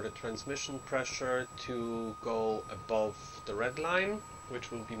for the transmission pressure to go above the red line,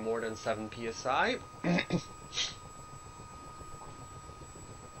 which will be more than 7 psi.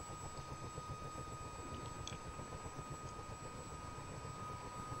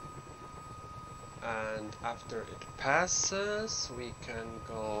 And after it passes, we can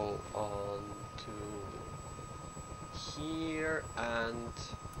go on to here and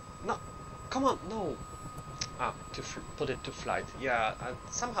no, come on, no. To put it to flight. Yeah,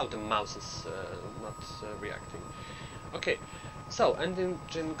 somehow the mouse is not reacting. Okay, so engine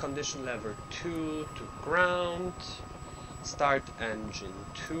condition lever 2 to ground. Start engine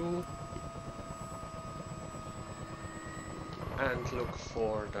 2. And look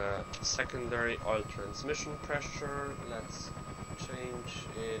for the secondary oil transmission pressure. Let's change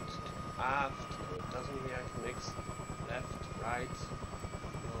it to aft. No, it doesn't react. Mix. Left, right.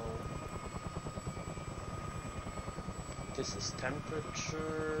 This is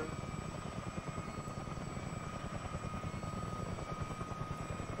temperature.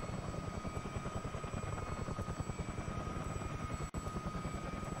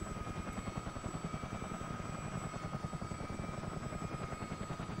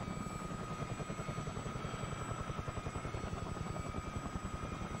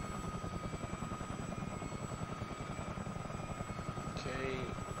 Okay.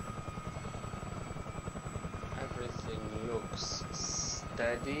 Everything looks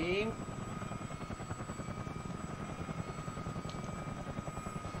steady.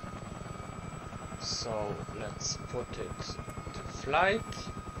 So let's put it to flight.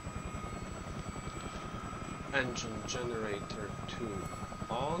 Engine generator 2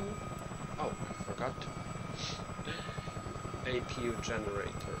 on. Oh, I forgot. APU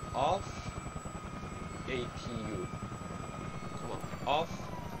generator off. APU, come on, off.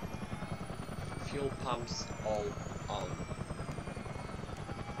 Fuel pumps all on.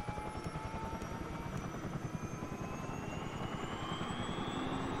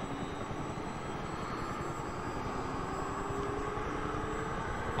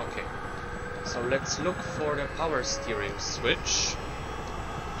 Okay, so let's look for the power steering switch,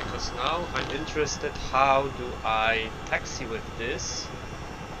 because now I'm interested how do I taxi with this.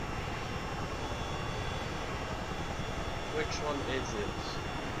 Which one is it?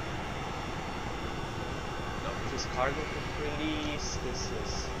 No, this is cargo release, this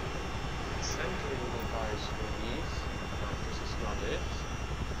is centering device release. No, this is not it.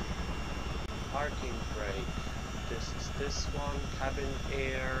 Parking brake. This is this one, cabin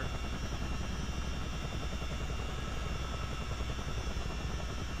air.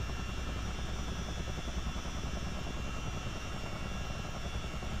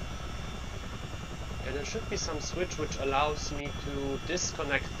 And there should be some switch which allows me to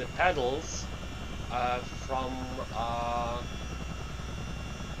disconnect the pedals from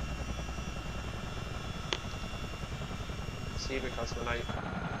see, because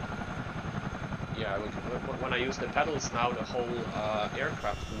when I use the pedals now, the whole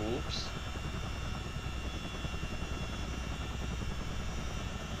aircraft moves.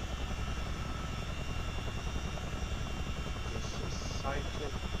 This is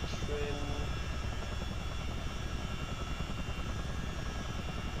cyclic trim.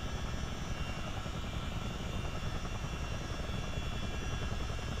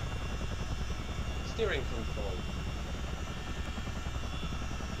 Steering control.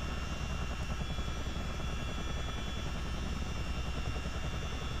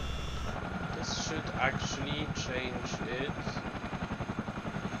 This should actually change it.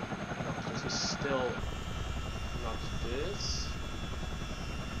 No, this is still not this.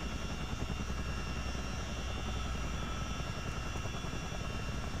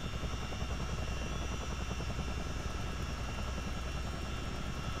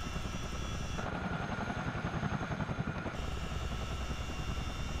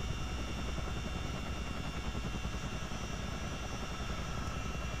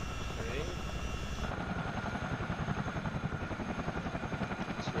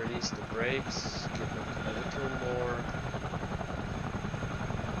 Release the brakes, give it a little more.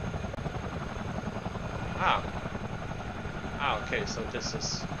 Ah. Ah, okay, so this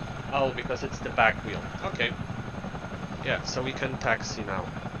is... Oh, because it's the back wheel. Okay. Yeah, so we can taxi now.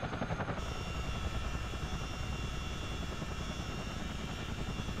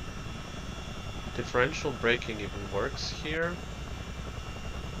 Differential braking even works here.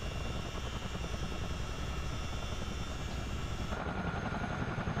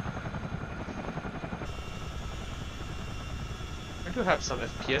 I do have some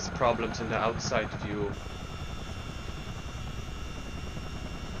FPS problems in the outside view.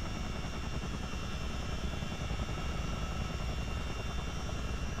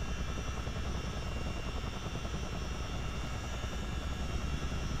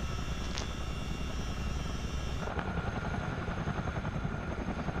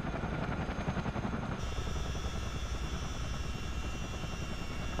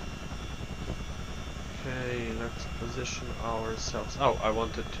 Okay, let's position ourselves. Oh, I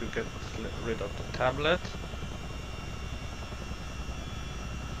wanted to get rid of the tablet.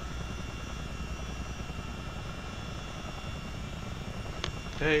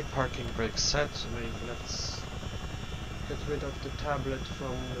 Okay, parking brake set. So maybe let's get rid of the tablet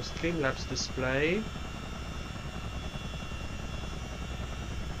from the Streamlabs display.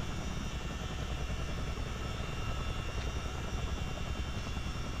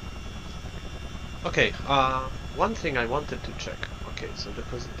 Okay, one thing I wanted to check. Okay, so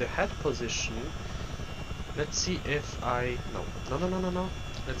the head position. Let's see if I... No.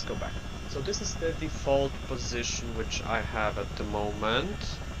 Let's go back. So this is the default position which I have at the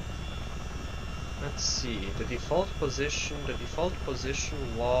moment. Let's see, the default position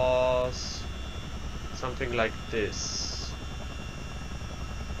was something like this.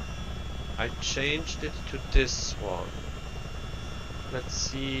 I changed it to this one. Let's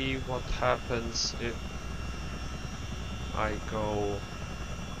see what happens if I go...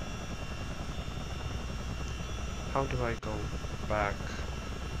 How do I go back?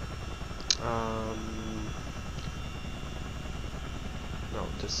 No,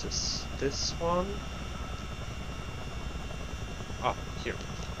 this is this one. Ah, here.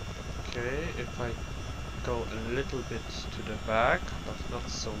 Okay, if I go a little bit to the back, but not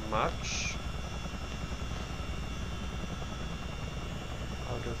so much.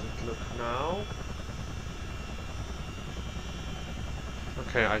 How does it look now?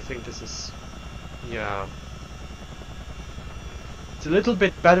 Okay, I think this is... yeah. It's a little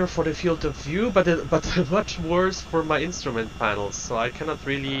bit better for the field of view, but much worse for my instrument panels, so I cannot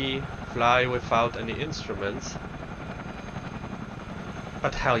really fly without any instruments.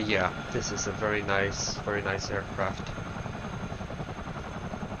 But hell yeah, this is a very nice aircraft.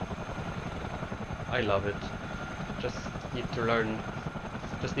 I love it. Just need to learn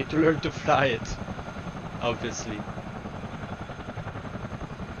to fly it, obviously.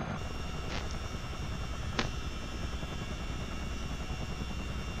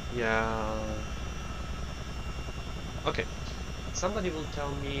 Yeah. Okay. Somebody will tell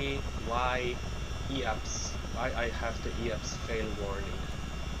me why I have the EAPS fail warning.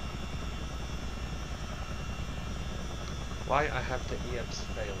 Why I have the EAPS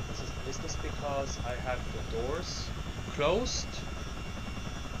fail? Is this because I have the doors closed?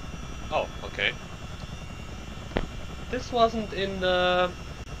 Oh, okay. This wasn't in the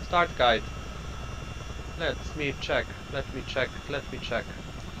start guide. Let me check.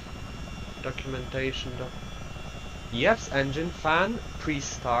 Documentation. EF's engine fan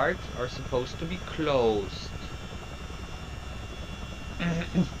pre-start are supposed to be closed.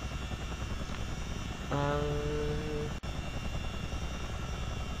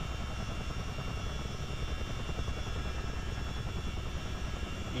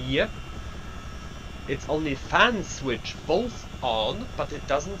 Yep. It's only fan switch both on, but it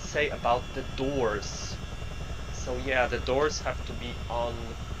doesn't say about the doors. So yeah, the doors have to be on,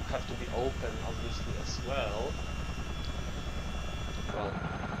 have to be open obviously as well. Well,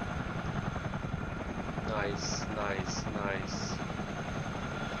 nice.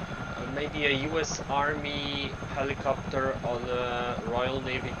 Maybe a US Army helicopter on a Royal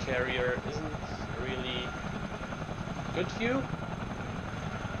Navy carrier isn't really good view.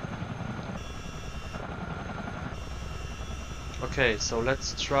 Okay, so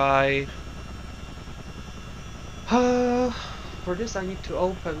let's try. For this I need to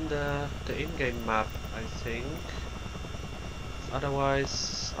open the in-game map, I think.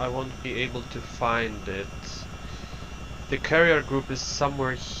 Otherwise I won't be able to find it. The carrier group is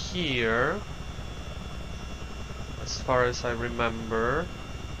somewhere here, as far as I remember.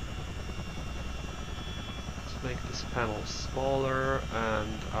 Let's make this panel smaller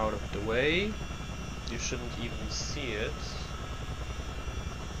and out of the way. You shouldn't even see it.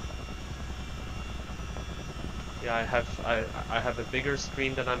 Yeah, I have a bigger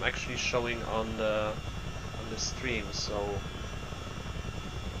screen than I'm actually showing on the stream, so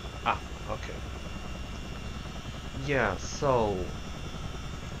okay. Yeah, so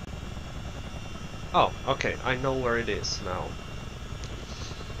oh, okay, I know where it is now.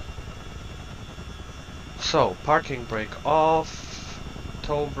 So, parking brake off,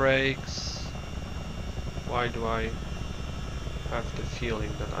 toe brakes. Why do I have the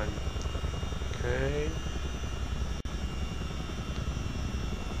feeling that I'm okay?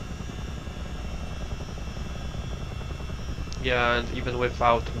 Yeah, and even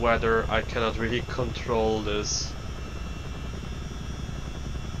without weather, I cannot really control this.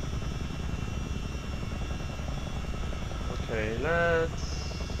 Okay, let's...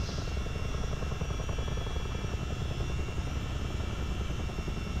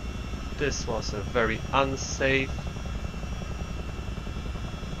 This was a very unsafe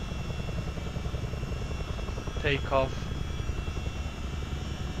takeoff.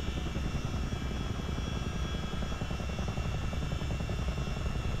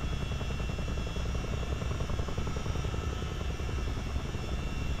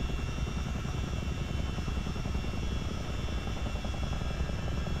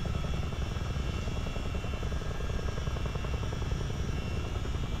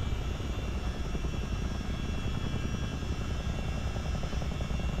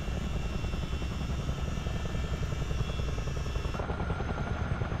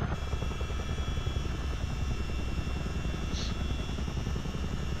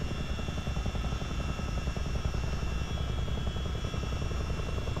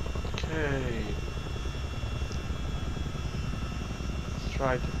 Okay. Let's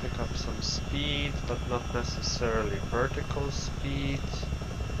try to pick up some speed, but not necessarily vertical speed.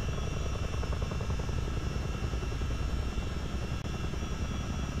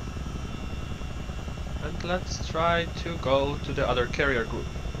 And let's try to go to the other carrier group.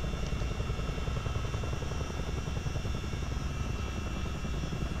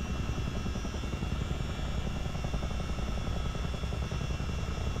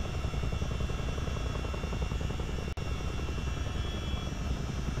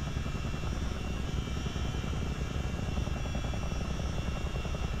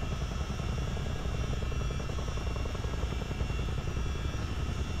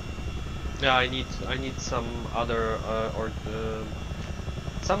 Yeah, I need some other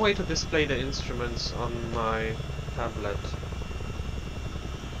some way to display the instruments on my tablet.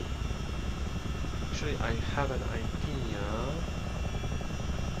 Actually, I have an idea.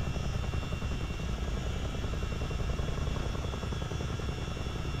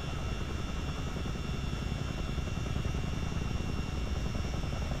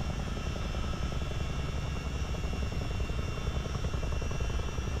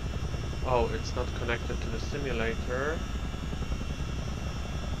 Oh, it's not connected to the simulator.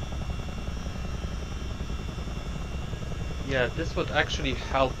 Yeah, this would actually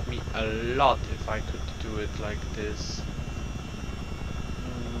help me a lot if I could do it like this.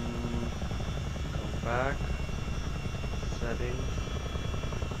 Go back. Settings.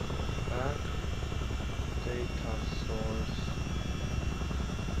 Go back. Data source.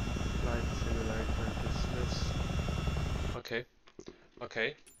 Flight simulator dismiss. Okay.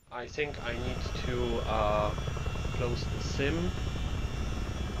 Okay. I think I need to close the sim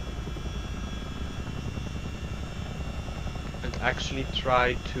and actually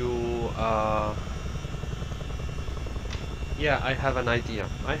try to yeah, I have an idea.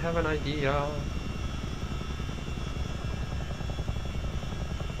 I have an idea.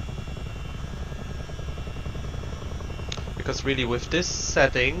 Because really with this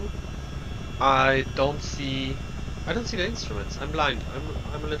setting I don't see the instruments. I'm blind.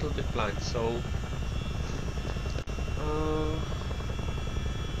 I'm a little bit blind, so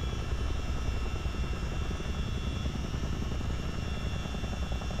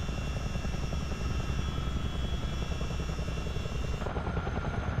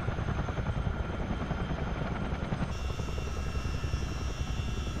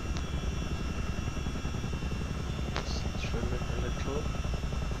let's trim it a little.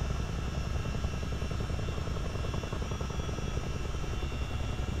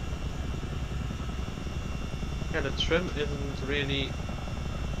 Yeah, the trim isn't really...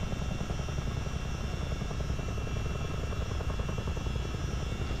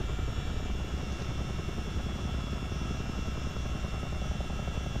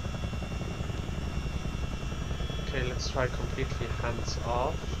 Okay, let's try completely hands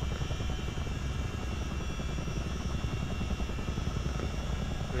off.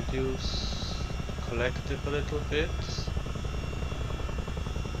 Reduce collective a little bit.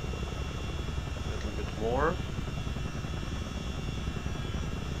 A little bit more.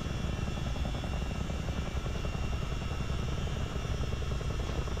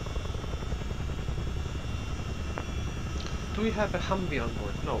 do we have a Humvee on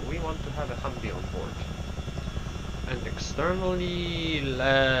board? No, we want to have a Humvee on board. And externally,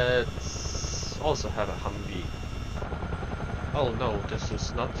 let's also have a Humvee. Oh no, this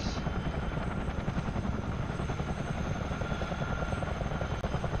is not...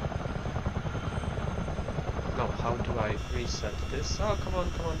 No, how do I reset this? Oh, come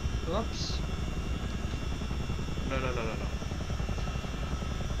on, come on. Oops. No, no, no, no, no.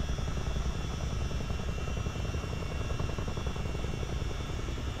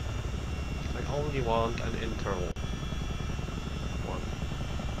 I only want an internal one.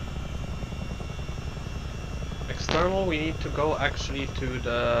 External, we need to go actually to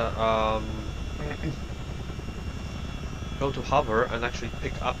the go to hover and actually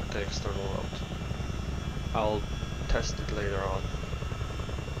pick up the external route. I'll test it later on.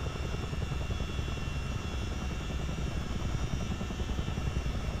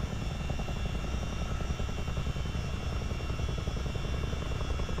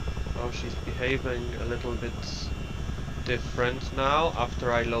 Oh, she's behaving a little bit different now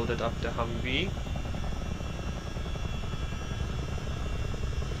after I loaded up the Humvee.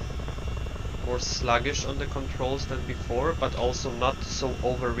 More sluggish on the controls than before, but also not so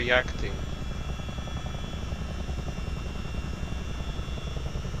overreacting.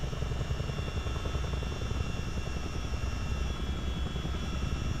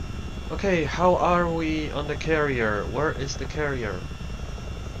 Okay, how are we on the carrier? Where is the carrier?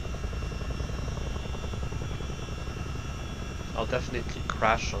 I'll definitely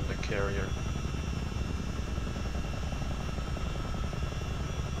crash on the carrier.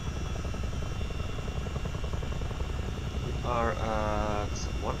 We are at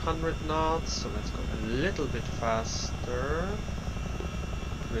 100 knots, so let's go a little bit faster.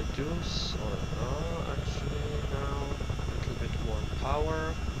 Reduce, or no, actually now a little bit more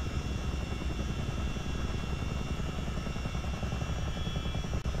power.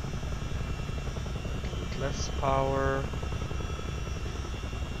 A little bit less power.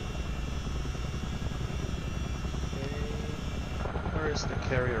 Where is the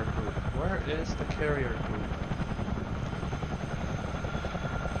carrier group? Where is the carrier group?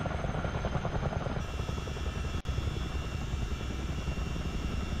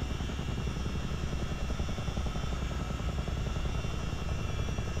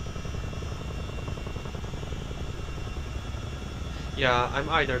 Yeah, I'm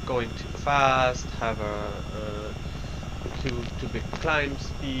either going too fast, have a too big climb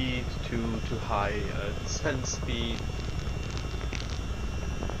speed, too high descent speed.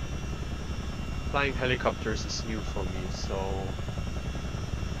 Flying helicopters is new for me, so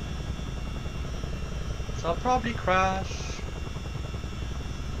I'll probably crash.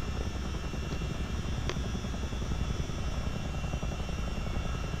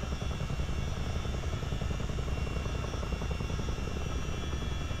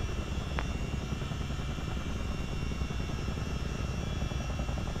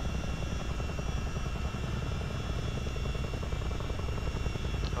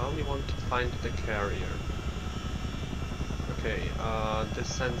 I only want to find the carrier. Okay,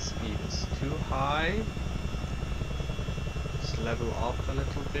 descent speed is too high. Let's level up a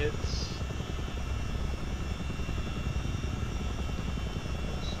little bit.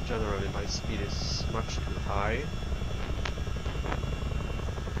 Generally my speed is much too high.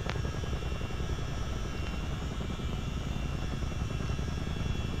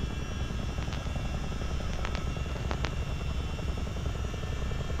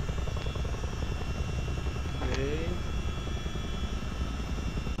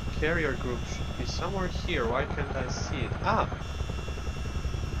 Carrier group should be somewhere here. Why can't I see it? Ah!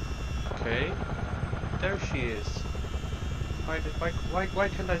 Okay. There she is. Why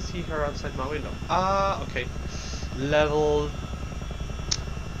can't I see her outside my window? Ah, okay. Level...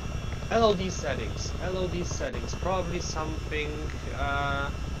 LOD settings. LOD settings. Probably something...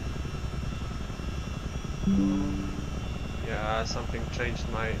 yeah, something changed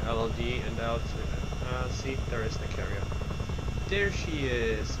my LOD and out. See, there is the carrier. There she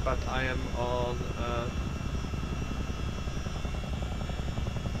is, but I am on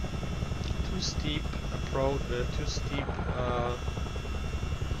too steep approach, too steep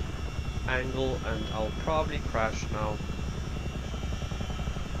angle, and I'll probably crash now.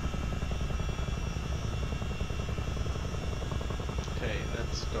 Okay,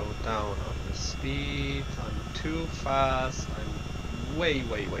 let's go down on the speed. I'm too fast. I'm way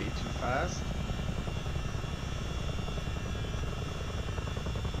too fast.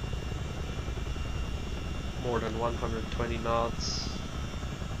 More than 120 knots.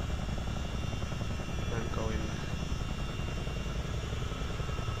 I'm going.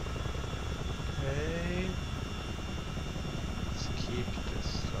 Okay.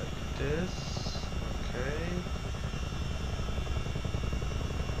 this. Okay.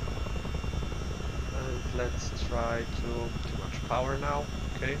 And let's try to... Too much power now.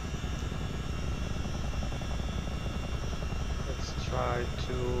 Okay. Let's try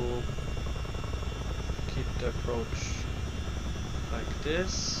to keep the approach like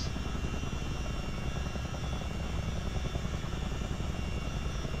this.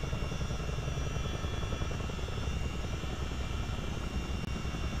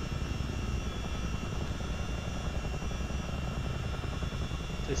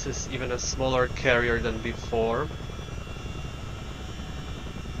 This is even a smaller carrier than before.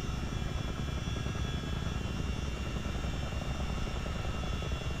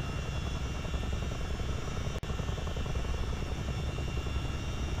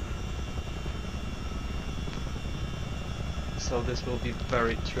 So this will be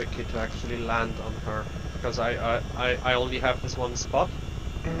very tricky to actually land on her, because I only have this one spot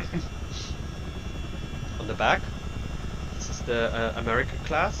on the back. This is the American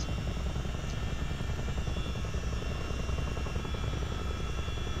class.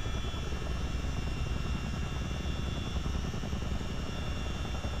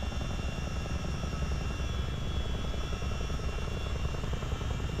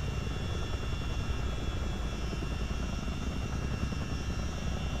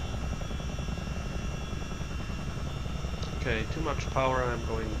 Okay, too much power, I'm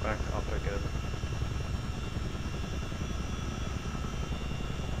going back up again.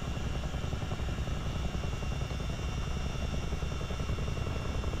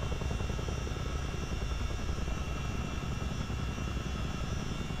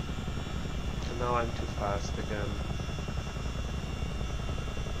 And now I'm too fast again.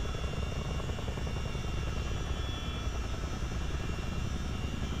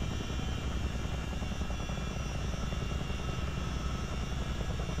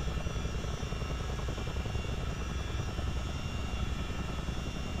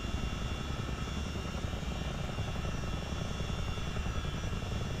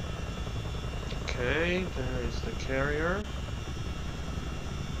 Okay, there is the carrier.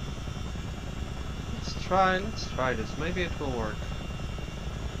 Let's try this. Maybe it will work.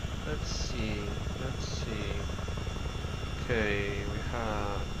 Let's see. Okay, we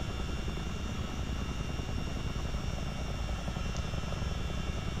have...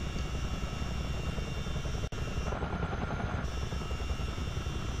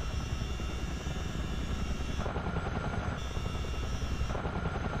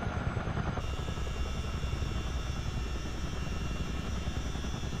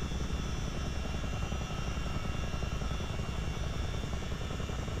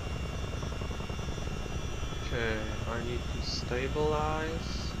 Okay, I need to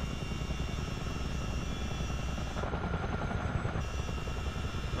stabilize.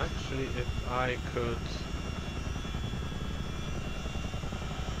 Actually, if I could...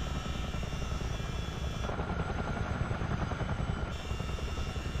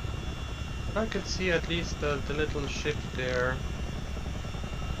 I could see at least the little ship there.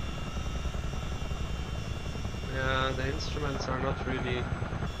 Yeah, the instruments are not really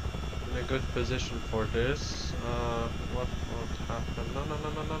in a good position for this. What happened? No,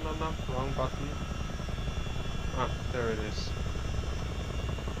 wrong button. Ah, there it is.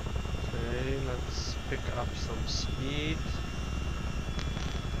 Okay, let's pick up some speed.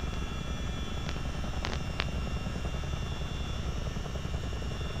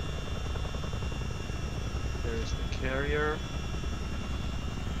 There's the carrier.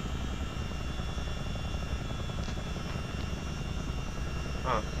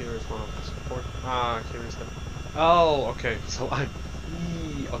 Ah, here is one of the support. Ah, here is the... Oh, okay. So I'm...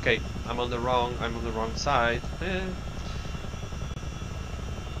 Okay, I'm on the wrong side.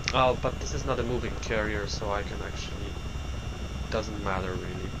 Oh, but this is not a moving carrier, so I can actually... Doesn't matter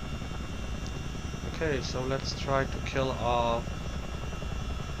really. Okay, so let's try to kill off...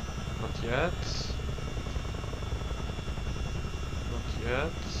 Not yet. Not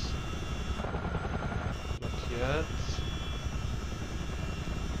yet. Not yet.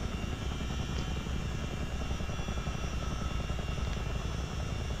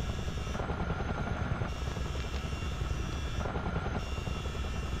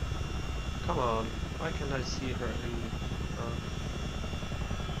 Come on, why can't I see her in...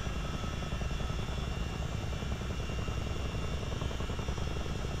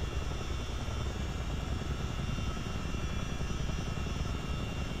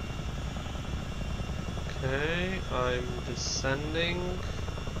 Okay, I'm descending,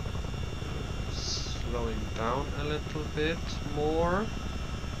 slowing down a little bit more.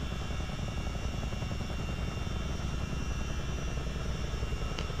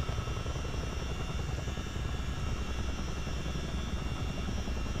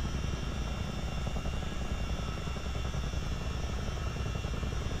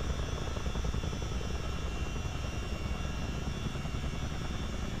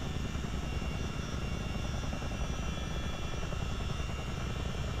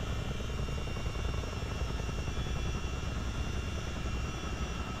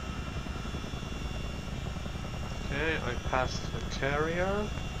 I passed the carrier.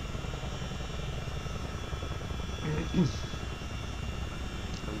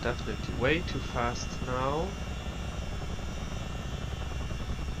 I'm definitely way too fast now.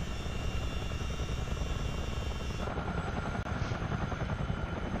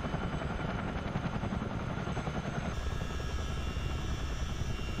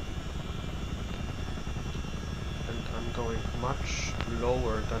 Going much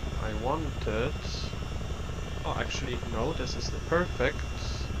lower than I wanted. Oh, actually, no, this is the perfect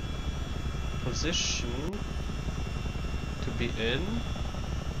position to be in.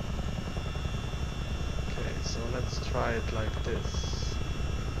 Okay, so let's try it like this.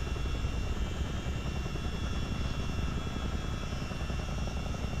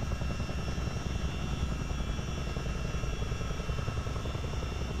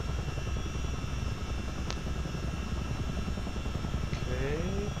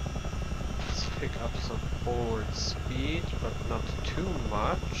 Forward speed, but not too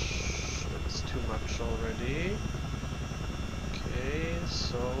much. That's too much already. Okay,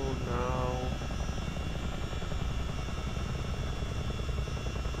 so now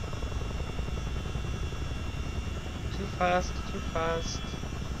too fast, too fast.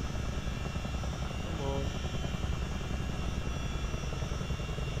 Come on.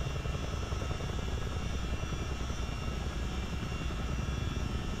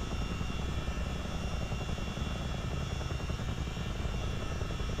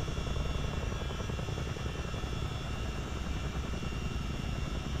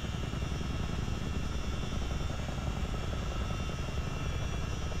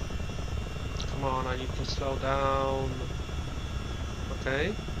 Come on, I need to slow down.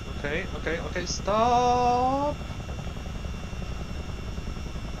 Okay, okay, okay, okay, stop!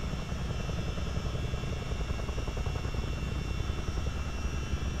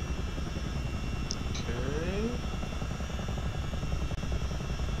 Okay.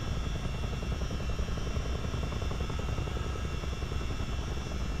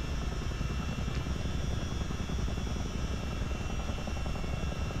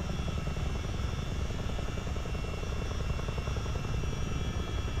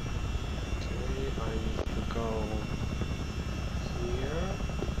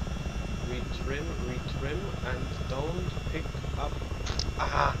 Retrim, and don't pick up.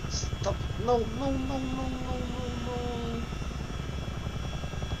 Ah, stop! No, no, no, no, no, no, no.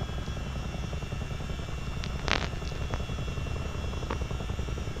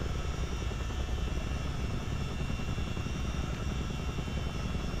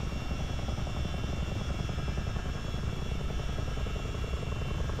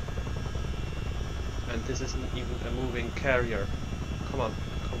 And this isn't even a moving carrier. Come on,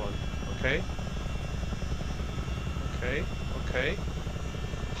 come on. Okay. Okay, okay.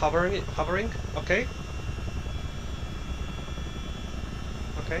 Hovering, hovering. Okay.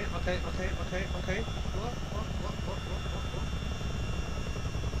 Okay, okay, okay, okay, okay.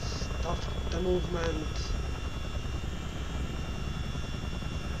 Stop the movement.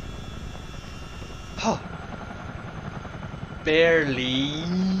 Huh. Barely.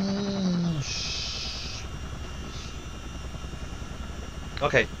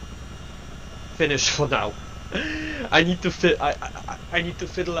 Okay. Finish for now. I need to I need to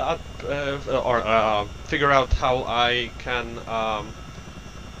fiddle up or figure out how I can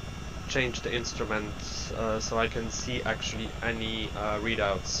change the instruments so I can see actually any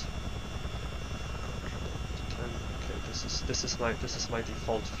readouts. Okay, this is my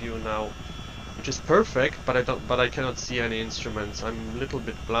default view now, which is perfect, but I cannot see any instruments. I'm a little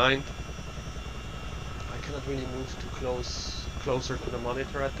bit blind. I cannot really move too closer to the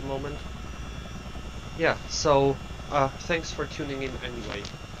monitor at the moment. Yeah, so thanks for tuning in anyway.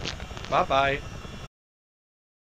 Bye bye.